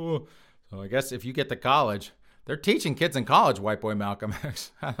don't know. So I guess if you get to college, they're teaching kids in college, white boy Malcolm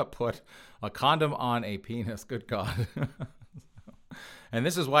X, how to put a condom on a penis. Good God. And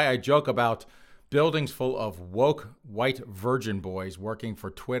this is why I joke about buildings full of woke white virgin boys working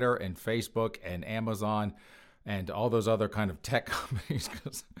for Twitter and Facebook and Amazon and all those other kind of tech companies,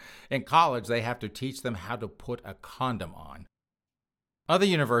 because in college they have to teach them how to put a condom on. Other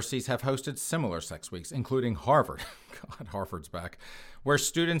universities have hosted similar sex weeks, including Harvard. God, Harvard's back, where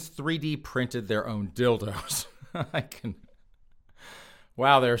students 3D printed their own dildos.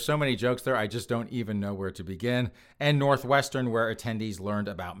 Wow, there are so many jokes there, I just don't even know where to begin. And Northwestern, where attendees learned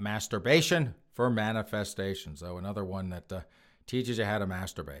about masturbation for manifestation. So another one that teaches you how to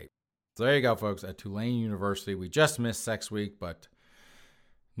masturbate. So there you go, folks, at Tulane University. We just missed Sex Week, but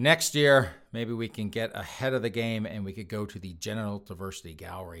next year, maybe we can get ahead of the game and we could go to the Genital Diversity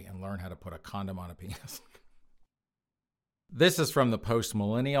Gallery and learn how to put a condom on a penis. This is from the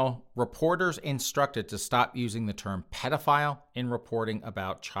Post-Millennial. Reporters instructed to stop using the term pedophile in reporting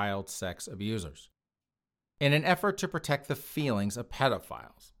about child sex abusers in an effort to protect the feelings of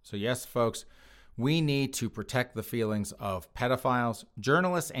pedophiles. So yes, folks, we need to protect the feelings of pedophiles.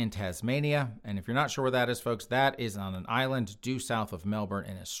 Journalists in Tasmania, and if you're not sure where that is, folks, that is on an island due south of Melbourne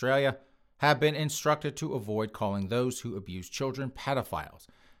in Australia, have been instructed to avoid calling those who abuse children pedophiles,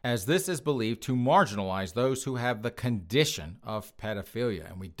 as this is believed to marginalize those who have the condition of pedophilia.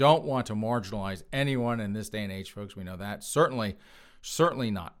 And we don't want to marginalize anyone in this day and age, folks. We know that. Certainly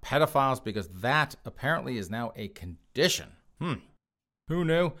not pedophiles, because that apparently is now a condition. Who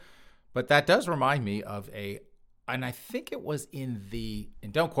knew? But that does remind me of and I think it was in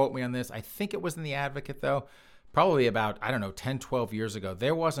and don't quote me on this, I think it was in The Advocate, though, probably about, 10, 12 years ago.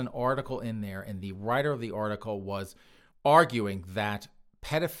 There was an article in there, and the writer of the article was arguing that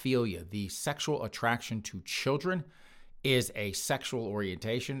pedophilia, the sexual attraction to children, is a sexual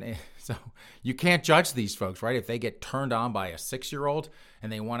orientation. So you can't judge these folks, right? If they get turned on by a 6-year-old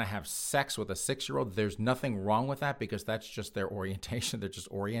and they want to have sex with a 6-year-old, there's nothing wrong with that because that's just their orientation. They're just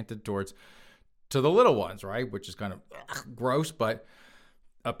oriented to the little ones, right? Which is kind of gross, but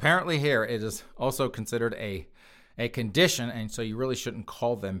apparently here it is also considered a condition, and so you really shouldn't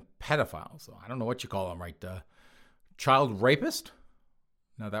call them pedophiles. So I don't know what you call them, right? Child rapist?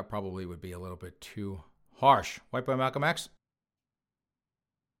 No, that probably would be a little bit too harsh. White Boy Malcolm X?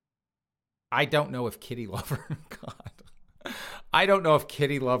 I don't know if kitty lover, God. I don't know if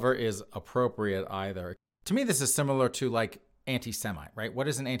kitty lover is appropriate either. To me, this is similar to like anti-Semite, right? What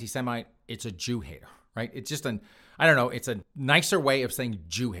is an anti-Semite? It's a Jew hater, right? It's just it's a nicer way of saying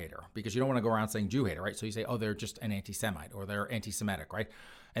Jew hater because you don't want to go around saying Jew hater, right? So you say, oh, they're just an anti-Semite or they're anti-Semitic, right?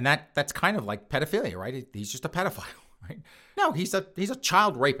 And that's kind of like pedophilia, right? He's just a pedophile. Right? No, he's a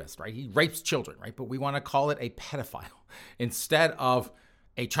child rapist, right? He rapes children, right? But we want to call it a pedophile instead of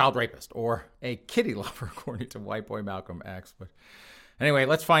a child rapist or a kitty lover, according to White Boy Malcolm X. But anyway,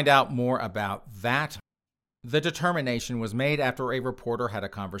 let's find out more about that. The determination was made after a reporter had a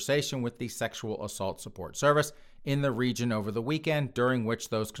conversation with the Sexual Assault Support Service in the region over the weekend, during which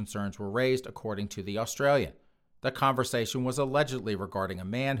those concerns were raised, according to The Australian. The conversation was allegedly regarding a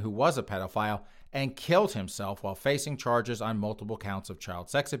man who was a pedophile and killed himself while facing charges on multiple counts of child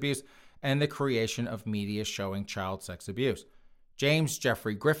sex abuse and the creation of media showing child sex abuse. James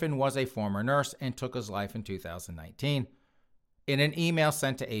Jeffrey Griffin was a former nurse and took his life in 2019. In an email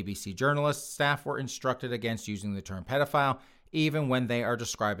sent to ABC journalists, staff were instructed against using the term pedophile, even when they are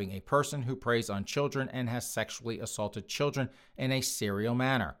describing a person who preys on children and has sexually assaulted children in a serial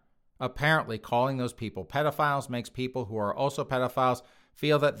manner. Apparently, calling those people pedophiles makes people who are also pedophiles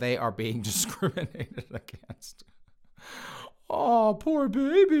feel that they are being discriminated against. Oh, poor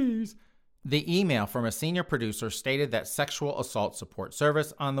babies. The email from a senior producer stated that Sexual Assault Support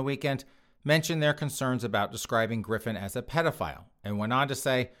Service on the weekend mentioned their concerns about describing Griffin as a pedophile and went on to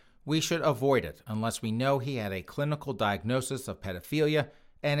say, we should avoid it unless we know he had a clinical diagnosis of pedophilia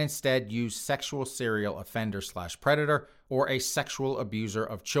and instead use sexual serial offender/predator or a sexual abuser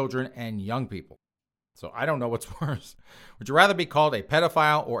of children and young people. So I don't know what's worse. Would you rather be called a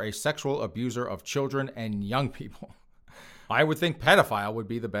pedophile or a sexual abuser of children and young people? I would think pedophile would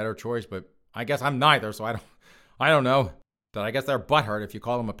be the better choice, but I guess I'm neither, so I don't know. But I guess they're butthurt if you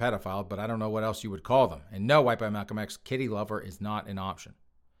call them a pedophile, but I don't know what else you would call them. And no, White Boy Malcolm X, kitty lover is not an option.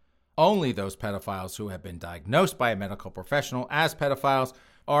 Only those pedophiles who have been diagnosed by a medical professional as pedophiles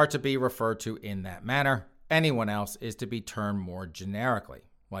are to be referred to in that manner. Anyone else is to be termed more generically,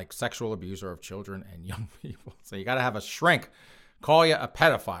 like sexual abuser of children and young people. So you got to have a shrink call you a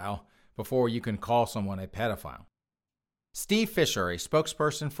pedophile before you can call someone a pedophile. Steve Fisher, a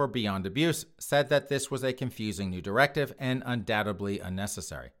spokesperson for Beyond Abuse, said that this was a confusing new directive and undoubtedly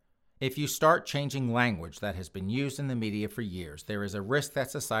unnecessary. If you start changing language that has been used in the media for years, there is a risk that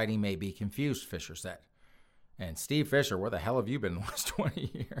society may be confused, Fisher said. And Steve Fisher, where the hell have you been the last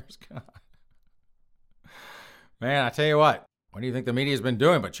 20 years? God. Man, I tell you what do you think the media's been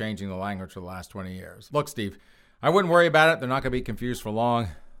doing but changing the language for the last 20 years? Look, Steve, I wouldn't worry about it. They're not going to be confused for long.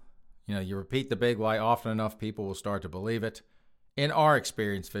 You repeat the big lie often enough, people will start to believe it. In our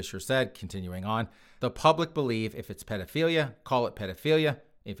experience, Fisher said, continuing on, the public believe if it's pedophilia, call it pedophilia.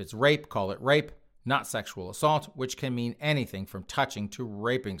 If it's rape, call it rape, not sexual assault, which can mean anything from touching to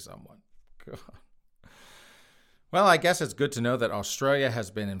raping someone. God. Well, I guess it's good to know that Australia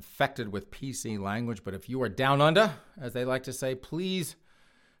has been infected with PC language, but if you are down under, as they like to say, please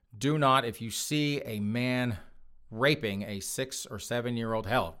do not, if you see a man raping a 6 or 7-year-old,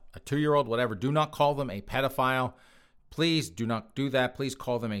 hell, a 2-year-old, whatever, do not call them a pedophile. Please do not do that. Please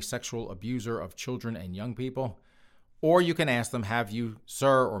call them a sexual abuser of children and young people. Or you can ask them, have you,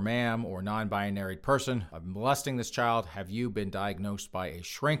 sir or ma'am or non-binary person, molesting this child, have you been diagnosed by a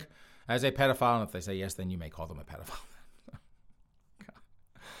shrink as a pedophile? And if they say yes, then you may call them a pedophile.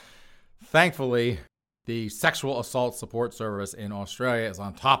 Thankfully, the Sexual Assault Support Service in Australia is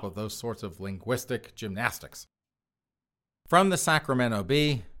on top of those sorts of linguistic gymnastics. From the Sacramento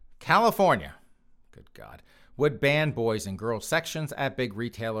Bee, California, good God, would ban boys and girls sections at big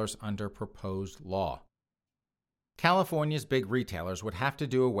retailers under proposed law. California's big retailers would have to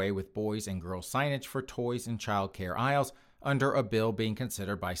do away with boys and girls signage for toys and child care aisles under a bill being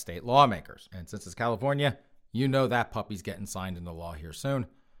considered by state lawmakers. And since it's California, you know that puppy's getting signed into law here soon.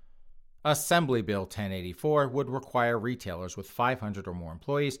 Assembly Bill 1084 would require retailers with 500 or more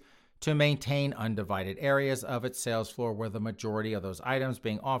employees to maintain undivided areas of its sales floor where the majority of those items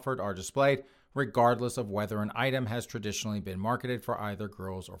being offered are displayed, regardless of whether an item has traditionally been marketed for either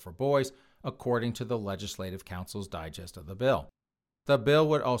girls or for boys, according to the Legislative Council's digest of the bill. The bill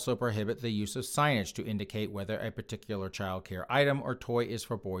would also prohibit the use of signage to indicate whether a particular child care item or toy is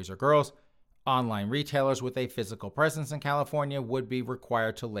for boys or girls. Online retailers with a physical presence in California would be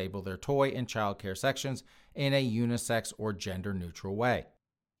required to label their toy and child care sections in a unisex or gender-neutral way.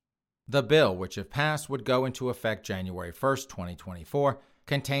 The bill, which if passed would go into effect January 1st, 2024,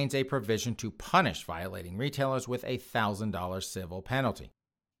 contains a provision to punish violating retailers with a $1,000 civil penalty.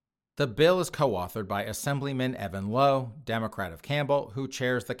 The bill is co-authored by Assemblyman Evan Lowe, Democrat of Campbell, who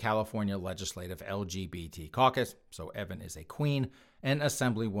chairs the California Legislative LGBT Caucus, so Evan is a queen, and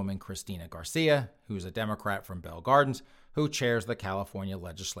Assemblywoman Cristina Garcia, who's a Democrat from Bell Gardens, who chairs the California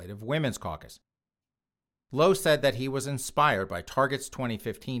Legislative Women's Caucus. Lowe said that he was inspired by Target's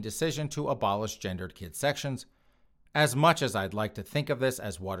 2015 decision to abolish gendered kids sections. As much as I'd like to think of this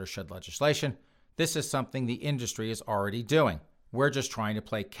as watershed legislation, this is something the industry is already doing. We're just trying to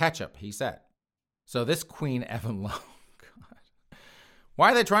play catch-up, he said. So this Queen Evan Lowe, God.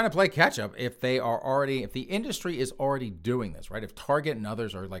 Why are they trying to play catch-up if the industry is already doing this, right? If Target and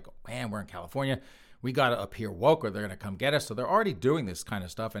others are like, man, we're in California, we got to appear woke or they're going to come get us. So they're already doing this kind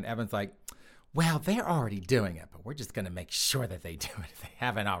of stuff. And Evan's like, well, they're already doing it, but we're just going to make sure that they do it if they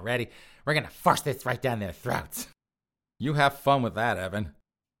haven't already. We're going to force this right down their throats. You have fun with that, Evan.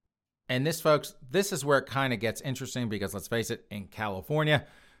 And this, folks, this is where it kind of gets interesting because let's face it, in California,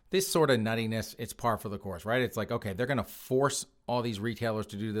 this sort of nuttiness, it's par for the course, right? It's like, okay, they're going to force all these retailers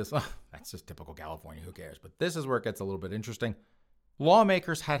to do this. Oh, that's just typical California. Who cares? But this is where it gets a little bit interesting.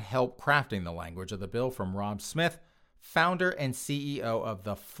 Lawmakers had help crafting the language of the bill from Rob Smith, founder and CEO of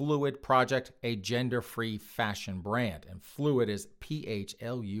the Fluid Project, a gender-free fashion brand. And Fluid is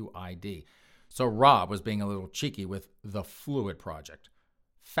P-H-L-U-I-D. So Rob was being a little cheeky with the Fluid Project.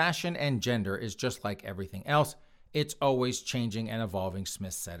 Fashion and gender is just like everything else. It's always changing and evolving,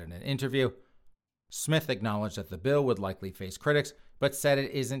 Smith said in an interview. Smith acknowledged that the bill would likely face critics, but said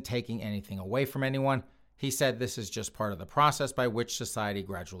it isn't taking anything away from anyone. He said this is just part of the process by which society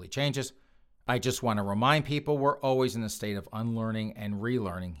gradually changes. I just want to remind people we're always in a state of unlearning and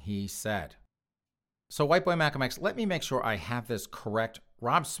relearning, he said. So White Boy Malcolm X, let me make sure I have this correct.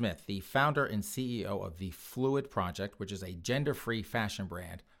 Rob Smith, the founder and CEO of the Fluid Project, which is a gender-free fashion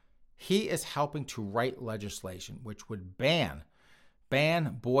brand, he is helping to write legislation which would ban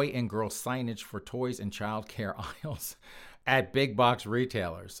boy and girl signage for toys and child care aisles at big box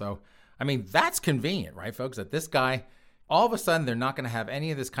retailers. So, I mean, that's convenient, right, folks? That this guy, all of a sudden, they're not going to have any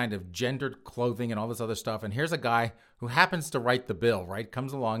of this kind of gendered clothing and all this other stuff. And here's a guy who happens to write the bill, right?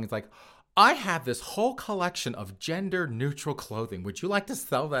 Comes along, it's like, I have this whole collection of gender-neutral clothing. Would you like to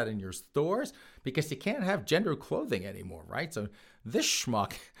sell that in your stores? Because you can't have gender clothing anymore, right? So this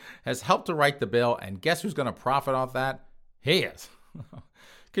schmuck has helped to write the bill, and guess who's going to profit off that? He is.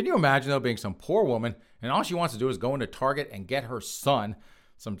 Can you imagine, though, being some poor woman, and all she wants to do is go into Target and get her son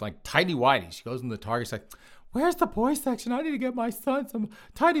some, like, tighty-whities. She goes into Target, she's like, where's the boys section? I need to get my son some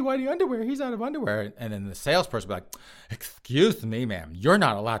tighty-whitey underwear. He's out of underwear. And then the salesperson will be like, excuse me, ma'am, you're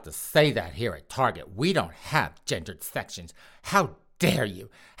not allowed to say that here at Target. We don't have gendered sections. How dare you?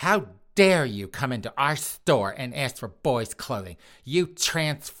 How dare you come into our store and ask for boys' clothing? You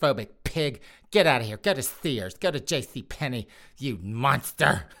transphobic pig. Get out of here. Go to Sears. Go to JCPenney, you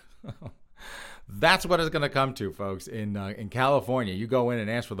monster. That's what it's going to come to, folks. In California, you go in and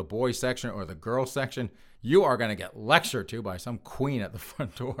ask for the boys section or the girls section, you are going to get lectured to by some queen at the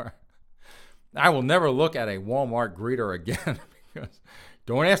front door. I will never look at a Walmart greeter again because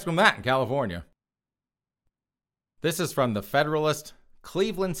don't ask them that in California. This is from The Federalist.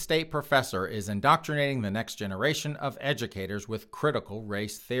 Cleveland State professor is indoctrinating the next generation of educators with critical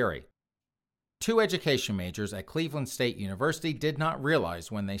race theory. 2 education majors at Cleveland State University did not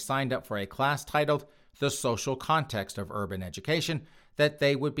realize when they signed up for a class titled The Social Context of Urban Education that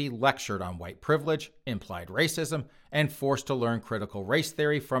they would be lectured on white privilege, implied racism, and forced to learn critical race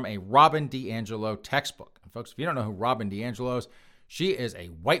theory from a Robin DiAngelo textbook. And folks, if you don't know who Robin DiAngelo is, she is a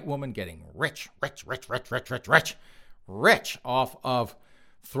white woman getting rich off of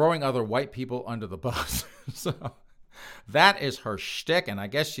throwing other white people under the bus. So that is her shtick, and I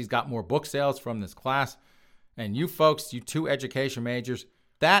guess she's got more book sales from this class. And you folks, you 2 education majors,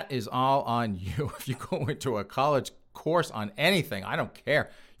 that is all on you. If you go into a college course on anything, I don't care.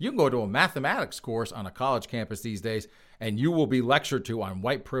 You can go to a mathematics course on a college campus these days, and you will be lectured to on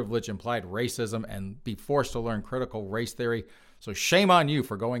white privilege, implied racism, and be forced to learn critical race theory. So shame on you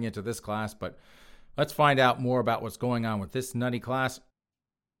for going into this class, but let's find out more about what's going on with this nutty class.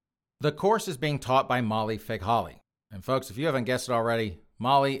 The course is being taught by Molly Fig-Holly. And folks, if you haven't guessed it already,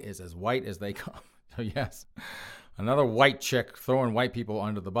 Molly is as white as they come. So yes, another white chick throwing white people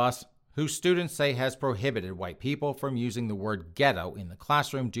under the bus. who students say has prohibited white people from using the word ghetto in the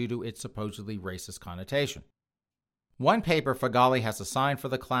classroom due to its supposedly racist connotation. One paper Fagali has assigned for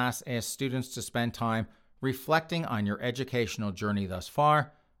the class asks students to spend time reflecting on your educational journey thus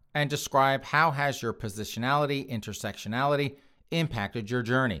far and describe how has your positionality, intersectionality impacted your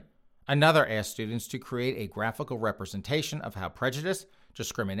journey. Another asks students to create a graphical representation of how prejudice,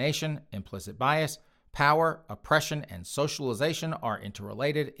 discrimination, implicit bias, power, oppression, and socialization are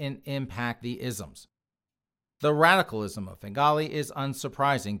interrelated and impact the isms. The radicalism of Fagali is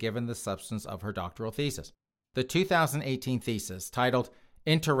unsurprising given the substance of her doctoral thesis. The 2018 thesis, titled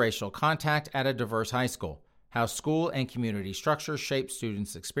Interracial Contact at a Diverse High School, How School and Community Structure Shape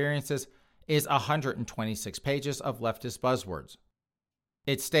Students' Experiences, is 126 pages of leftist buzzwords.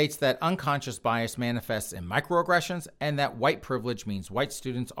 It states that unconscious bias manifests in microaggressions and that white privilege means white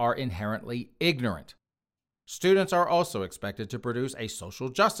students are inherently ignorant. Students are also expected to produce a social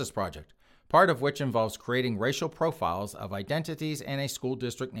justice project, part of which involves creating racial profiles of identities in a school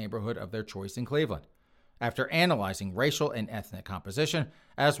district neighborhood of their choice in Cleveland. After analyzing racial and ethnic composition,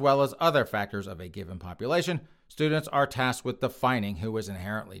 as well as other factors of a given population, students are tasked with defining who is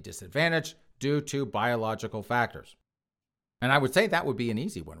inherently disadvantaged due to biological factors. And I would say that would be an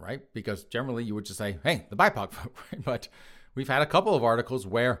easy one, right? Because generally you would just say, hey, the BIPOC vote, right? But we've had a couple of articles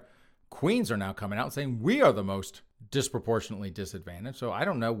where Queens are now coming out saying we are the most disproportionately disadvantaged. So I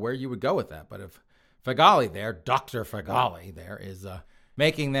don't know where you would go with that. But if Fagali there, Dr. Fagali there, is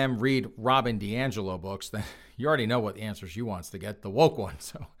making them read Robin DiAngelo books, then you already know what the answer she wants to get, the woke one.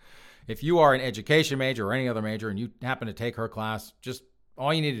 So if you are an education major or any other major and you happen to take her class, just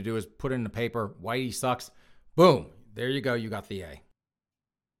all you need to do is put in the paper, Whitey sucks, boom, there you go, you got the A.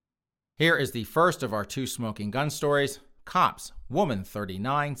 Here is the first of our two smoking gun stories. Cops, woman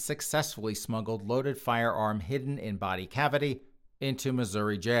 39 successfully smuggled loaded firearm hidden in body cavity into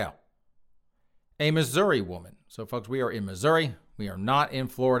Missouri jail. A Missouri woman, so folks, we are in Missouri, we are not in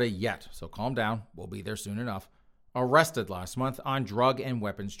Florida yet, so calm down, we'll be there soon enough, arrested last month on drug and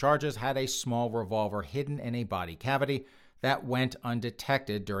weapons charges, had a small revolver hidden in a body cavity that went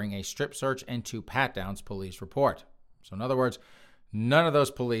undetected during a strip search and 2 pat-downs, police report. So in other words, none of those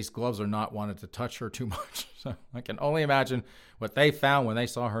police, gloves or not, wanted to touch her too much. So I can only imagine what they found when they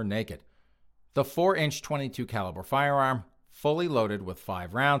saw her naked. The 4-inch .22 caliber firearm, fully loaded with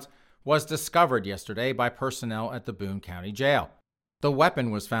 5 rounds, was discovered yesterday by personnel at the Boone County Jail. The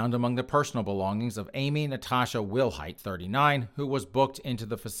weapon was found among the personal belongings of Amy Natasha Wilhite, 39, who was booked into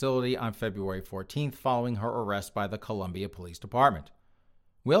the facility on February 14th following her arrest by the Columbia Police Department.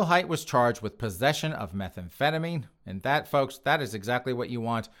 Wilhite was charged with possession of methamphetamine, and that, folks, that is exactly what you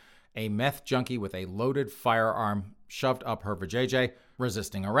want, a meth junkie with a loaded firearm shoved up her vajayjay,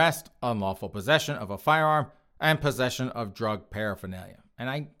 resisting arrest, unlawful possession of a firearm, and possession of drug paraphernalia.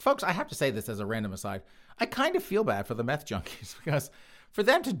 And folks, I have to say this as a random aside, I kind of feel bad for the meth junkies because for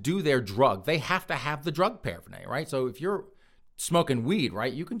them to do their drug, they have to have the drug paraphernalia, right? So if you're smoking weed,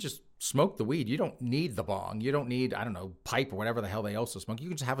 right, you can just smoke the weed. You don't need the bong. You don't need, pipe or whatever the hell they also smoke. You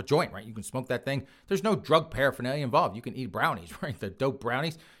can just have a joint, right? You can smoke that thing. There's no drug paraphernalia involved. You can eat brownies, right? The dope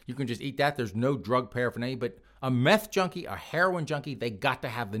brownies. You can just eat that. There's no drug paraphernalia. But a meth junkie, a heroin junkie, they got to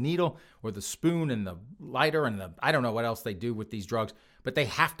have the needle or the spoon and the lighter and I don't know what else they do with these drugs, but they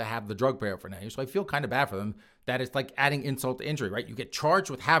have to have the drug paraphernalia. So I feel kind of bad for them that it's like adding insult to injury, right? You get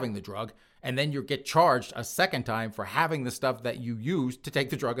charged with having the drug, and then you get charged a second time for having the stuff that you used to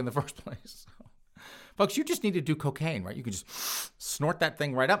take the drug in the first place. Folks, you just need to do cocaine, right? You can just snort that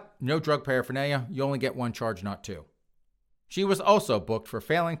thing right up. No drug paraphernalia. You only get 1 charge, not 2. She was also booked for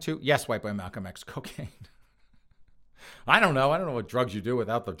failing to, yes, White Boy Malcolm X, cocaine. I don't know what drugs you do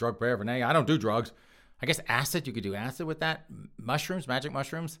without the drug paraphernalia. I don't do drugs. I guess acid, you could do acid with that. Mushrooms, magic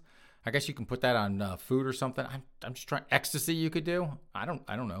mushrooms. I guess you can put that on food or something. I'm just trying. Ecstasy you could do. I don't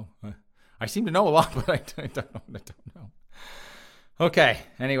know. I seem to know a lot, but I don't know. Okay,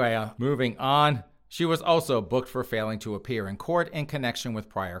 anyway, moving on. She was also booked for failing to appear in court in connection with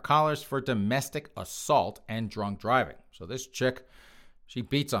prior callers for domestic assault and drunk driving. So this chick, she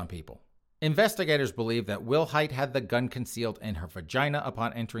beats on people. Investigators believe that Wilhite had the gun concealed in her vagina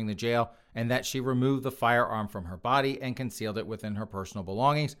upon entering the jail and that she removed the firearm from her body and concealed it within her personal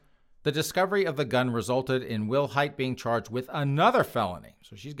belongings. The discovery of the gun resulted in Wilhite being charged with another felony.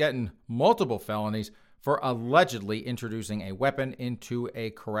 So she's getting multiple felonies for allegedly introducing a weapon into a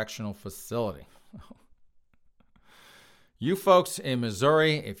correctional facility. You folks in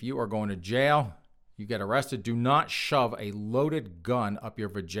Missouri, if you are going to jail, you get arrested, do not shove a loaded gun up your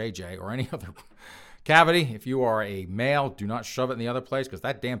vajayjay or any other cavity. If you are a male, do not shove it in the other place because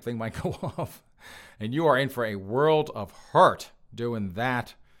that damn thing might go off. And you are in for a world of hurt doing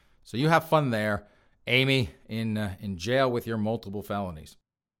that. So you have fun there, Amy, in jail with your multiple felonies.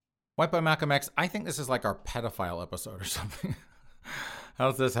 White Boy Malcolm X, I think this is like our pedophile episode or something.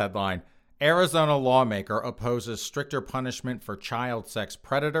 How's this headline? Arizona lawmaker opposes stricter punishment for child sex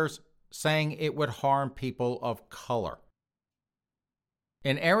predators, saying it would harm people of color.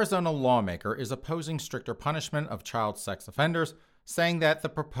 An Arizona lawmaker is opposing stricter punishment of child sex offenders, saying that the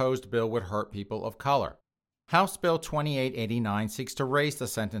proposed bill would hurt people of color. House Bill 2889 seeks to raise the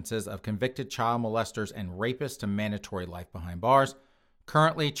sentences of convicted child molesters and rapists to mandatory life behind bars.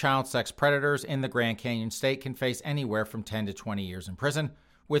 Currently, child sex predators in the Grand Canyon State can face anywhere from 10 to 20 years in prison,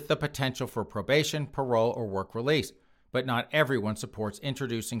 with the potential for probation, parole, or work release. But not everyone supports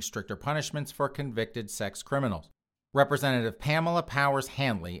introducing stricter punishments for convicted sex criminals. Representative Pamela Powers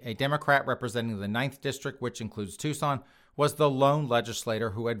Hanley, a Democrat representing the 9th District, which includes Tucson, was the lone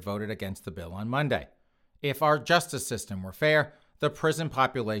legislator who had voted against the bill on Monday. If our justice system were fair, the prison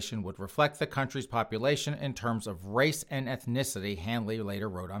population would reflect the country's population in terms of race and ethnicity, Hanley later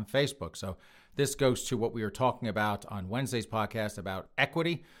wrote on Facebook. So this goes to what we were talking about on Wednesday's podcast about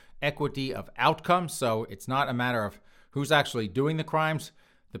equity of outcomes. So it's not a matter of who's actually doing the crimes.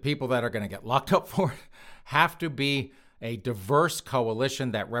 The people that are going to get locked up for it have to be a diverse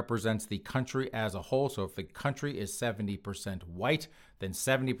coalition that represents the country as a whole. So if the country is 70% white, then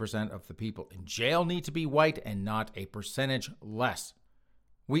 70% of the people in jail need to be white and not a percentage less.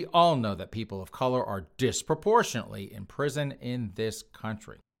 We all know that people of color are disproportionately in prison in this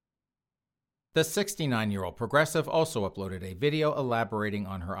country. The 69-year-old progressive also uploaded a video elaborating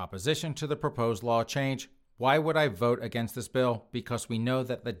on her opposition to the proposed law change. Why would I vote against this bill? Because we know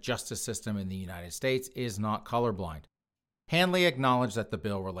that the justice system in the United States is not colorblind. Hanley acknowledged that the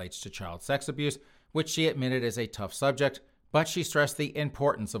bill relates to child sex abuse, which she admitted is a tough subject, but she stressed the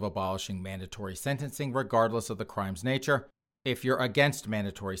importance of abolishing mandatory sentencing regardless of the crime's nature. If you're against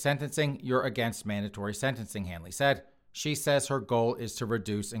mandatory sentencing, you're against mandatory sentencing, Hanley said. She says her goal is to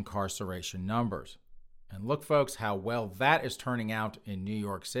reduce incarceration numbers. And look, folks, how well that is turning out in New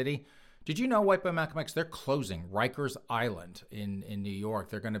York City. Did you know, White Boy Malcolm X, they're closing Rikers Island in New York.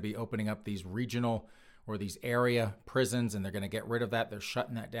 They're going to be opening up these regional or these area prisons, and they're going to get rid of that. They're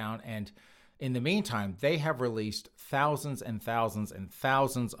shutting that down. And in the meantime, they have released thousands and thousands and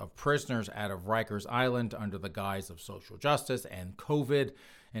thousands of prisoners out of Rikers Island under the guise of social justice and COVID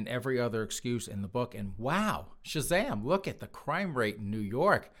and every other excuse in the book. And wow, Shazam, look at the crime rate in New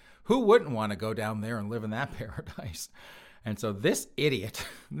York. Who wouldn't want to go down there and live in that paradise? And so this idiot,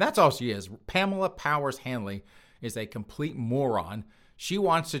 that's all she is. Pamela Powers Hanley is a complete moron. She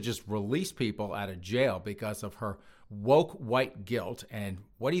wants to just release people out of jail because of her woke white guilt. And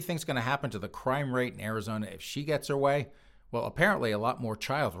what do you think is going to happen to the crime rate in Arizona if she gets her way? Well, apparently a lot more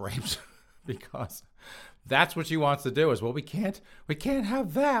child rapes because that's what she wants to do is, well, we can't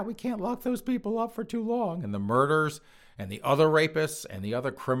have that. We can't lock those people up for too long. And the murders and the other rapists and the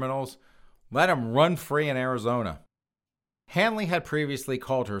other criminals, let them run free in Arizona. Hanley had previously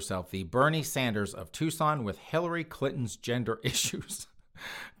called herself the Bernie Sanders of Tucson with Hillary Clinton's gender issues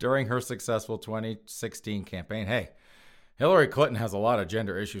during her successful 2016 campaign. Hey, Hillary Clinton has a lot of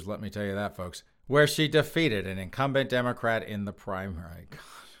gender issues, let me tell you that, folks, where she defeated an incumbent Democrat in the primary.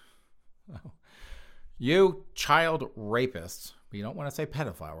 God. You child rapists, but you don't want to say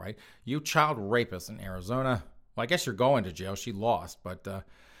pedophile, right? You child rapists in Arizona. Well, I guess you're going to jail. She lost, but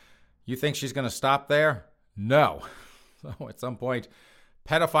you think she's going to stop there? No. So at some point,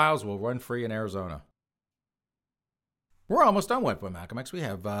 pedophiles will run free in Arizona. We're almost done with Malcolm X. We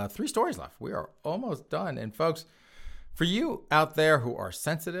have 3 stories left. We are almost done. And folks, for you out there who are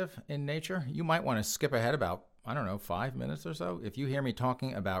sensitive in nature, you might want to skip ahead about, 5 minutes or so. If you hear me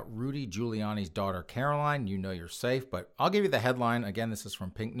talking about Rudy Giuliani's daughter, Caroline, you know you're safe. But I'll give you the headline. Again, this is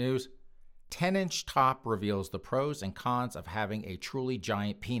from Pink News. 10-inch top reveals the pros and cons of having a truly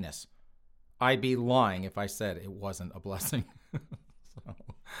giant penis. I'd be lying if I said it wasn't a blessing.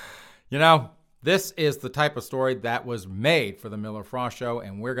 This is the type of story that was made for the Miller Frost Show,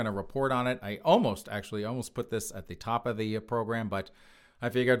 and we're going to report on it. I almost put this at the top of the program, but I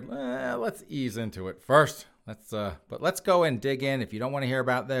figured, let's ease into it first. Let's go and dig in. If you don't want to hear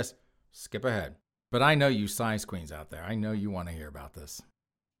about this, skip ahead. But I know you size queens out there. I know you want to hear about this.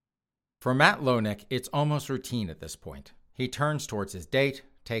 For Matt Lownick, it's almost routine at this point. He turns towards his date,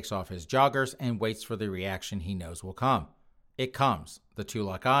 takes off his joggers, and waits for the reaction he knows will come. It comes. The two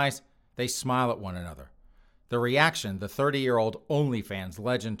lock eyes. They smile at one another. The reaction, the 30-year-old OnlyFans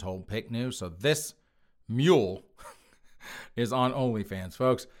legend told Pink News, so this mule is on OnlyFans,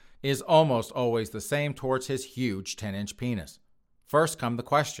 folks, is almost always the same towards his huge 10-inch penis. First come the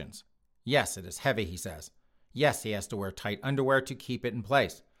questions. Yes, it is heavy, he says. Yes, he has to wear tight underwear to keep it in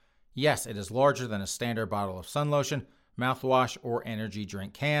place. Yes, it is larger than a standard bottle of sun lotion, mouthwash, or energy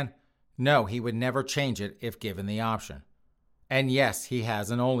drink can. No, he would never change it if given the option. And yes, he has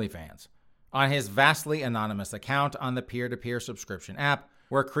an OnlyFans. On his vastly anonymous account on the peer-to-peer subscription app,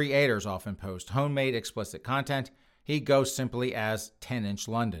 where creators often post homemade explicit content, he goes simply as 10-inch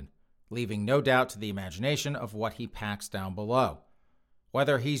London, leaving no doubt to the imagination of what he packs down below.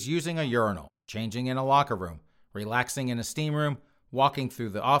 Whether he's using a urinal, changing in a locker room, relaxing in a steam room, walking through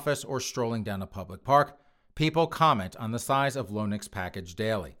the office, or strolling down a public park, people comment on the size of Lonic's package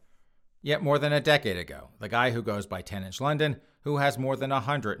daily. Yet more than a decade ago, the guy who goes by 10-inch London, who has more than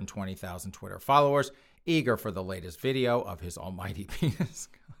 120,000 Twitter followers, eager for the latest video of his almighty penis,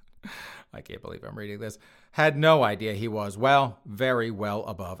 I can't believe I'm reading this, had no idea he was, well, very well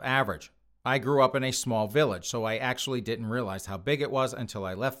above average. I grew up in a small village, so I actually didn't realize how big it was until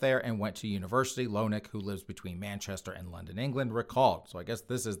I left there and went to university. Lonic, who lives between Manchester and London, England, recalled. So I guess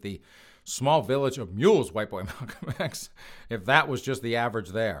this is the small village of mules, white boy Malcolm X, if that was just the average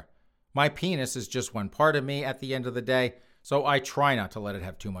there. My penis is just one part of me at the end of the day, so I try not to let it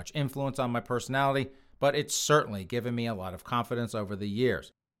have too much influence on my personality, but it's certainly given me a lot of confidence over the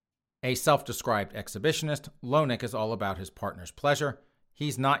years. A self-described exhibitionist, Lonic is all about his partner's pleasure.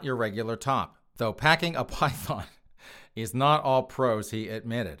 He's not your regular top, though packing a python is not all prose, he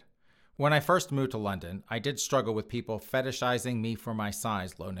admitted. When I first moved to London, I did struggle with people fetishizing me for my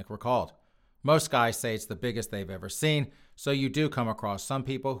size, Lonic recalled. Most guys say it's the biggest they've ever seen, so you do come across some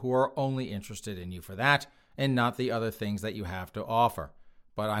people who are only interested in you for that and not the other things that you have to offer.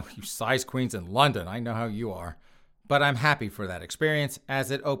 But I'm you size queens in London, I know how you are. But I'm happy for that experience, as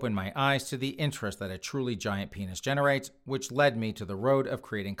it opened my eyes to the interest that a truly giant penis generates, which led me to the road of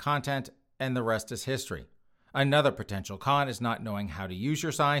creating content, and the rest is history. Another potential con is not knowing how to use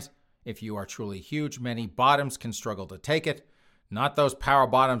your size. If you are truly huge, many bottoms can struggle to take it. Not those power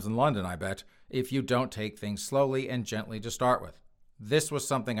bottoms in London, I bet, if you don't take things slowly and gently to start with. This was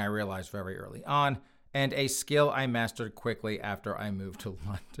something I realized very early on, and a skill I mastered quickly after I moved to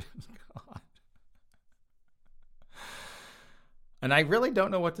London. God. And I really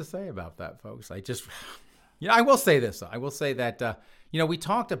don't know what to say about that, folks. I will say this. I will say that, we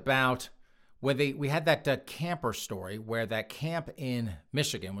talked about when we had that camper story where that camp in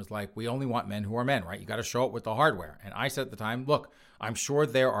Michigan was like, we only want men who are men, right? You got to show up with the hardware. And I said at the time, look, I'm sure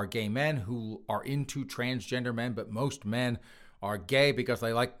there are gay men who are into transgender men, but most men are gay because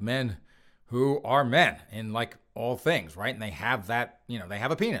they like men who are men in like all things, right? And they have that, they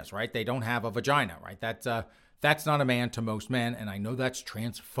have a penis, right? They don't have a vagina, right? That's not a man to most men, and I know that's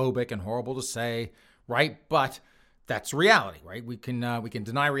transphobic and horrible to say, right? But that's reality, right? We can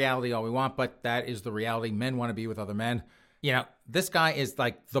deny reality all we want, but that is the reality. Men want to be with other men. This guy is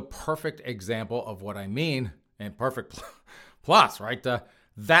like the perfect example of what I mean, and perfect plus, right?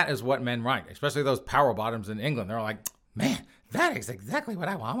 That is what men write, especially those power bottoms in England. They're like, man, that is exactly what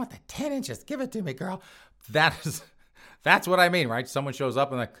I want. I want the 10 inches. Give it to me, girl. That's what I mean, right? Someone shows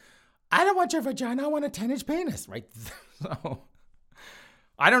up and like, I don't want your vagina, I want a 10-inch penis, right? So,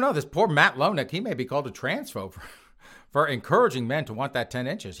 I don't know, this poor Matt Lonic, he may be called a transphobe for encouraging men to want that 10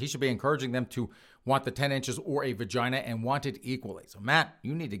 inches. He should be encouraging them to want the 10 inches or a vagina and want it equally. So, Matt,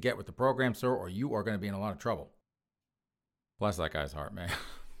 you need to get with the program, sir, or you are going to be in a lot of trouble. Bless that guy's heart, man.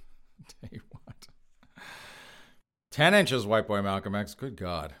 Tell you what. 10 inches, white boy Malcolm X, good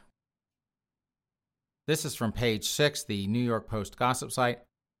God. This is from page 6, the New York Post gossip site.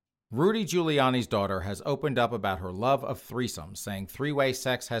 Rudy Giuliani's daughter has opened up about her love of threesomes, saying three-way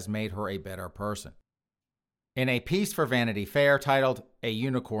sex has made her a better person. In a piece for Vanity Fair titled, A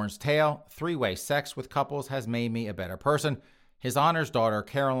Unicorn's Tale, Three-Way Sex with Couples Has Made Me a Better Person, His Honor's daughter,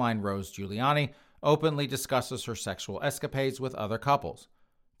 Caroline Rose Giuliani, openly discusses her sexual escapades with other couples.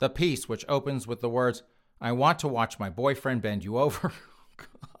 The piece, which opens with the words, I want to watch my boyfriend bend you over.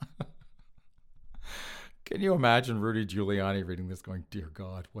 Can you imagine Rudy Giuliani reading this going, dear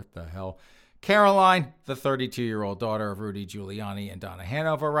God, what the hell? Caroline, the 32-year-old daughter of Rudy Giuliani and Donna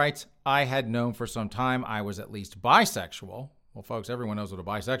Hanover, writes, I had known for some time I was at least bisexual. Well, folks, everyone knows what a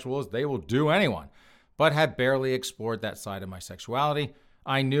bisexual is. They will do anyone. But had barely explored that side of my sexuality.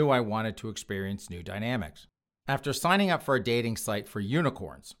 I knew I wanted to experience new dynamics. After signing up for a dating site for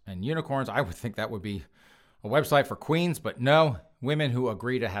unicorns, and unicorns, I would think that would be a website for queens, but no, women who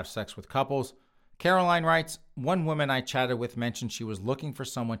agree to have sex with couples, Caroline writes, one woman I chatted with mentioned she was looking for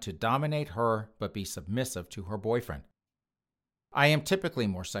someone to dominate her but be submissive to her boyfriend. I am typically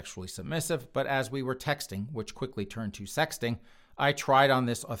more sexually submissive, but as we were texting, which quickly turned to sexting, I tried on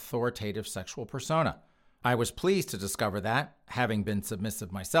this authoritative sexual persona. I was pleased to discover that, having been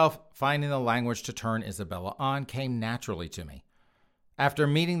submissive myself, finding the language to turn Isabella on came naturally to me. After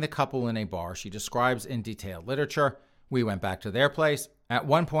meeting the couple in a bar she describes in detailed literature, we went back to their place. At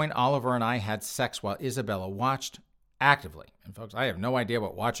one point, Oliver and I had sex while Isabella watched actively. And folks, I have no idea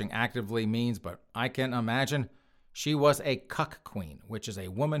what watching actively means, but I can imagine. She was a cuck queen, which is a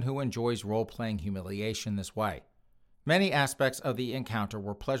woman who enjoys role-playing humiliation this way. Many aspects of the encounter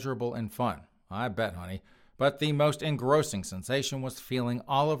were pleasurable and fun. I bet, honey. But the most engrossing sensation was feeling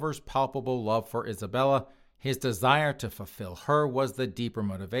Oliver's palpable love for Isabella. His desire to fulfill her was the deeper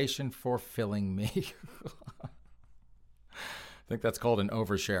motivation for filling me. I think that's called an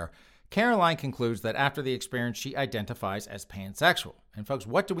overshare. Caroline concludes that after the experience, she identifies as pansexual. And folks,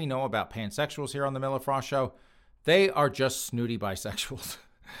 what do we know about pansexuals here on the Miller Frost Show? They are just snooty bisexuals.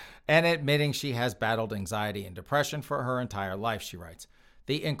 And admitting she has battled anxiety and depression for her entire life, she writes.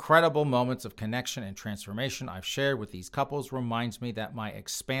 The incredible moments of connection and transformation I've shared with these couples reminds me that my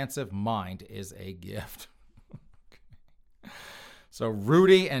expansive mind is a gift. So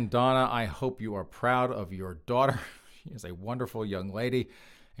Rudy and Donna, I hope you are proud of your daughter. She is a wonderful young lady,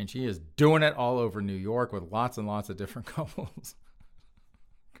 and she is doing it all over New York with lots and lots of different couples.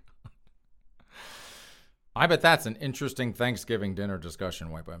 I bet that's an interesting Thanksgiving dinner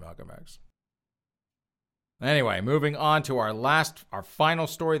discussion, White Boy Malcolm X. Anyway, moving on to our final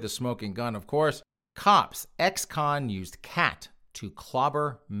story, the smoking gun, of course. Cops, ex-con used cat to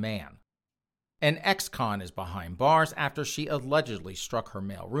clobber man. An ex-con is behind bars after she allegedly struck her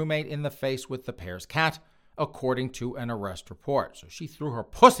male roommate in the face with the pair's cat, according to an arrest report. So she threw her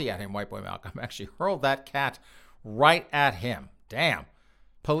pussy at him, White Boy Malcolm X. She hurled that cat right at him. Damn.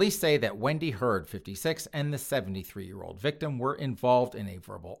 Police say that Wendy Hurd, 56, and the 73-year-old victim were involved in a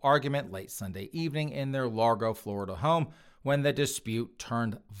verbal argument late Sunday evening in their Largo, Florida home when the dispute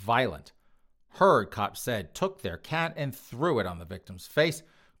turned violent. Hurd, cops said, took their cat and threw it on the victim's face,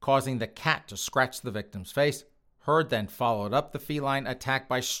 causing the cat to scratch the victim's face. Hurd then followed up the feline attack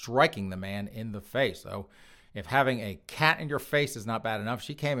by striking the man in the face. So if having a cat in your face is not bad enough,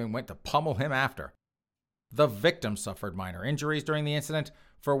 she came and went to pummel him after. The victim suffered minor injuries during the incident,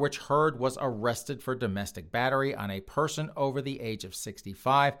 for which Hurd was arrested for domestic battery on a person over the age of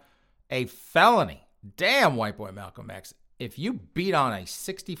 65, a felony. Damn, White Boy Malcolm X. If you beat on a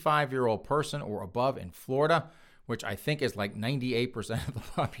 65-year-old person or above in Florida, which I think is like 98% of the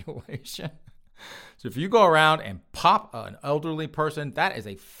population, so if you go around and pop an elderly person, that is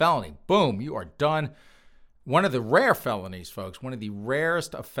a felony. Boom, you are done. One of the rare felonies, folks, one of the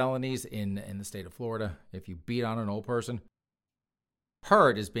rarest of felonies in the state of Florida, if you beat on an old person.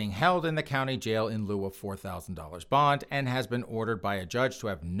 Hurd is being held in the county jail in lieu of $4,000 bond and has been ordered by a judge to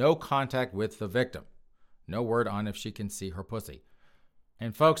have no contact with the victim. No word on if she can see her pussy.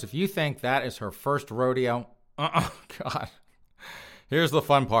 And folks, if you think that is her first rodeo, God. Here's the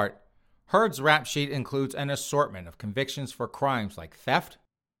fun part. Hurd's rap sheet includes an assortment of convictions for crimes like theft,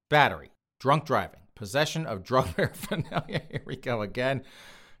 battery, drunk driving, possession of drug paraphernalia. Here we go again.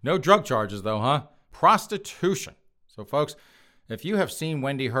 No drug charges though, huh? Prostitution. So folks, if you have seen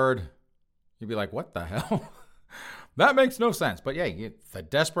Wendy Hurd, you'd be like, what the hell? That makes no sense. But yeah, the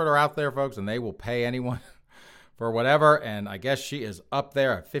desperate are out there, folks, and they will pay anyone for whatever. And I guess she is up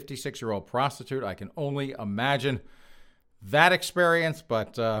there, a 56-year-old prostitute. I can only imagine that experience.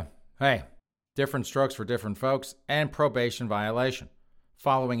 But hey, different strokes for different folks. And probation violation.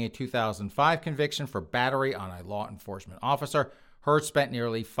 Following a 2005 conviction for battery on a law enforcement officer, Hurd spent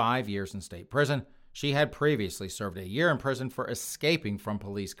nearly 5 years in state prison. She had previously served a year in prison for escaping from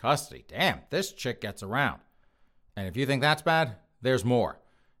police custody. Damn, this chick gets around. And if you think that's bad, there's more.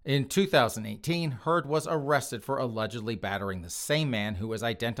 In 2018, Hurd was arrested for allegedly battering the same man who was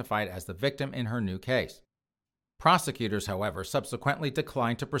identified as the victim in her new case. Prosecutors, however, subsequently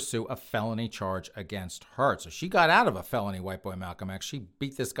declined to pursue a felony charge against Hurd. So she got out of a felony, White Boy Malcolm X. She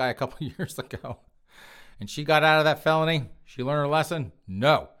beat this guy a couple years ago. And she got out of that felony? She learned her lesson?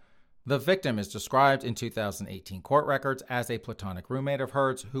 No. The victim is described in 2018 court records as a platonic roommate of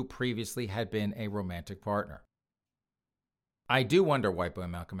Hurd's who previously had been a romantic partner. I do wonder, White Boy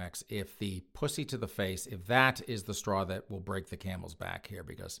Malcolm X, if the pussy to the face, if that is the straw that will break the camel's back here,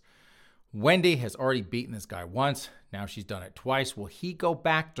 because Wendy has already beaten this guy once. Now she's done it twice. Will he go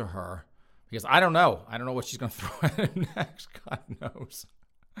back to her? Because I don't know. I don't know what she's going to throw at him next. God knows.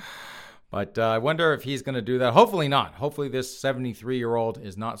 But I wonder if he's going to do that. Hopefully not. Hopefully this 73-year-old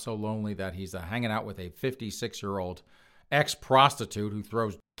is not so lonely that he's hanging out with a 56-year-old ex-prostitute who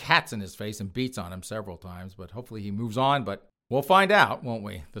throws cats in his face and beats on him several times. But hopefully he moves on. But we'll find out, won't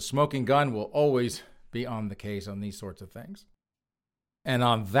we? The smoking gun will always be on the case on these sorts of things. And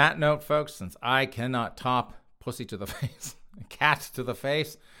on that note, folks, since I cannot top pussy to the face, cat to the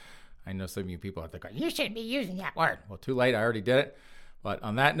face, I know some of you people out there going, you shouldn't be using that word. Well, too late. I already did it. But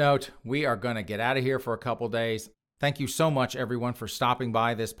on that note, we are going to get out of here for a couple days. Thank you so much, everyone, for stopping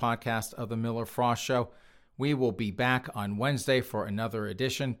by this podcast of The Miller Frost Show. We will be back on Wednesday for another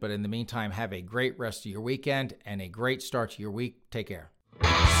edition. But in the meantime, have a great rest of your weekend and a great start to your week. Take care.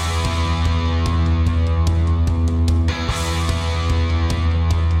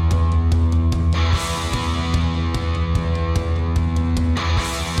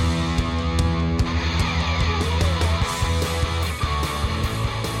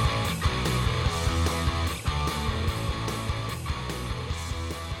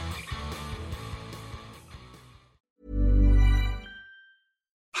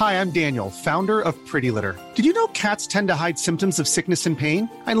 Hi, I'm Daniel, founder of Pretty Litter. Did you know cats tend to hide symptoms of sickness and pain?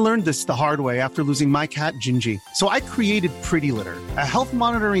 I learned this the hard way after losing my cat, Gingy. So I created Pretty Litter, a health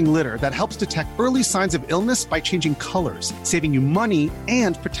monitoring litter that helps detect early signs of illness by changing colors, saving you money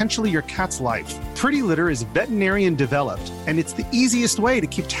and potentially your cat's life. Pretty Litter is veterinarian developed, and it's the easiest way to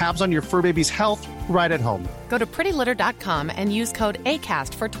keep tabs on your fur baby's health right at home. Go to prettylitter.com and use code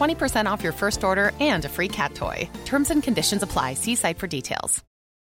ACAST for 20% off your first order and a free cat toy. Terms and conditions apply. See site for details.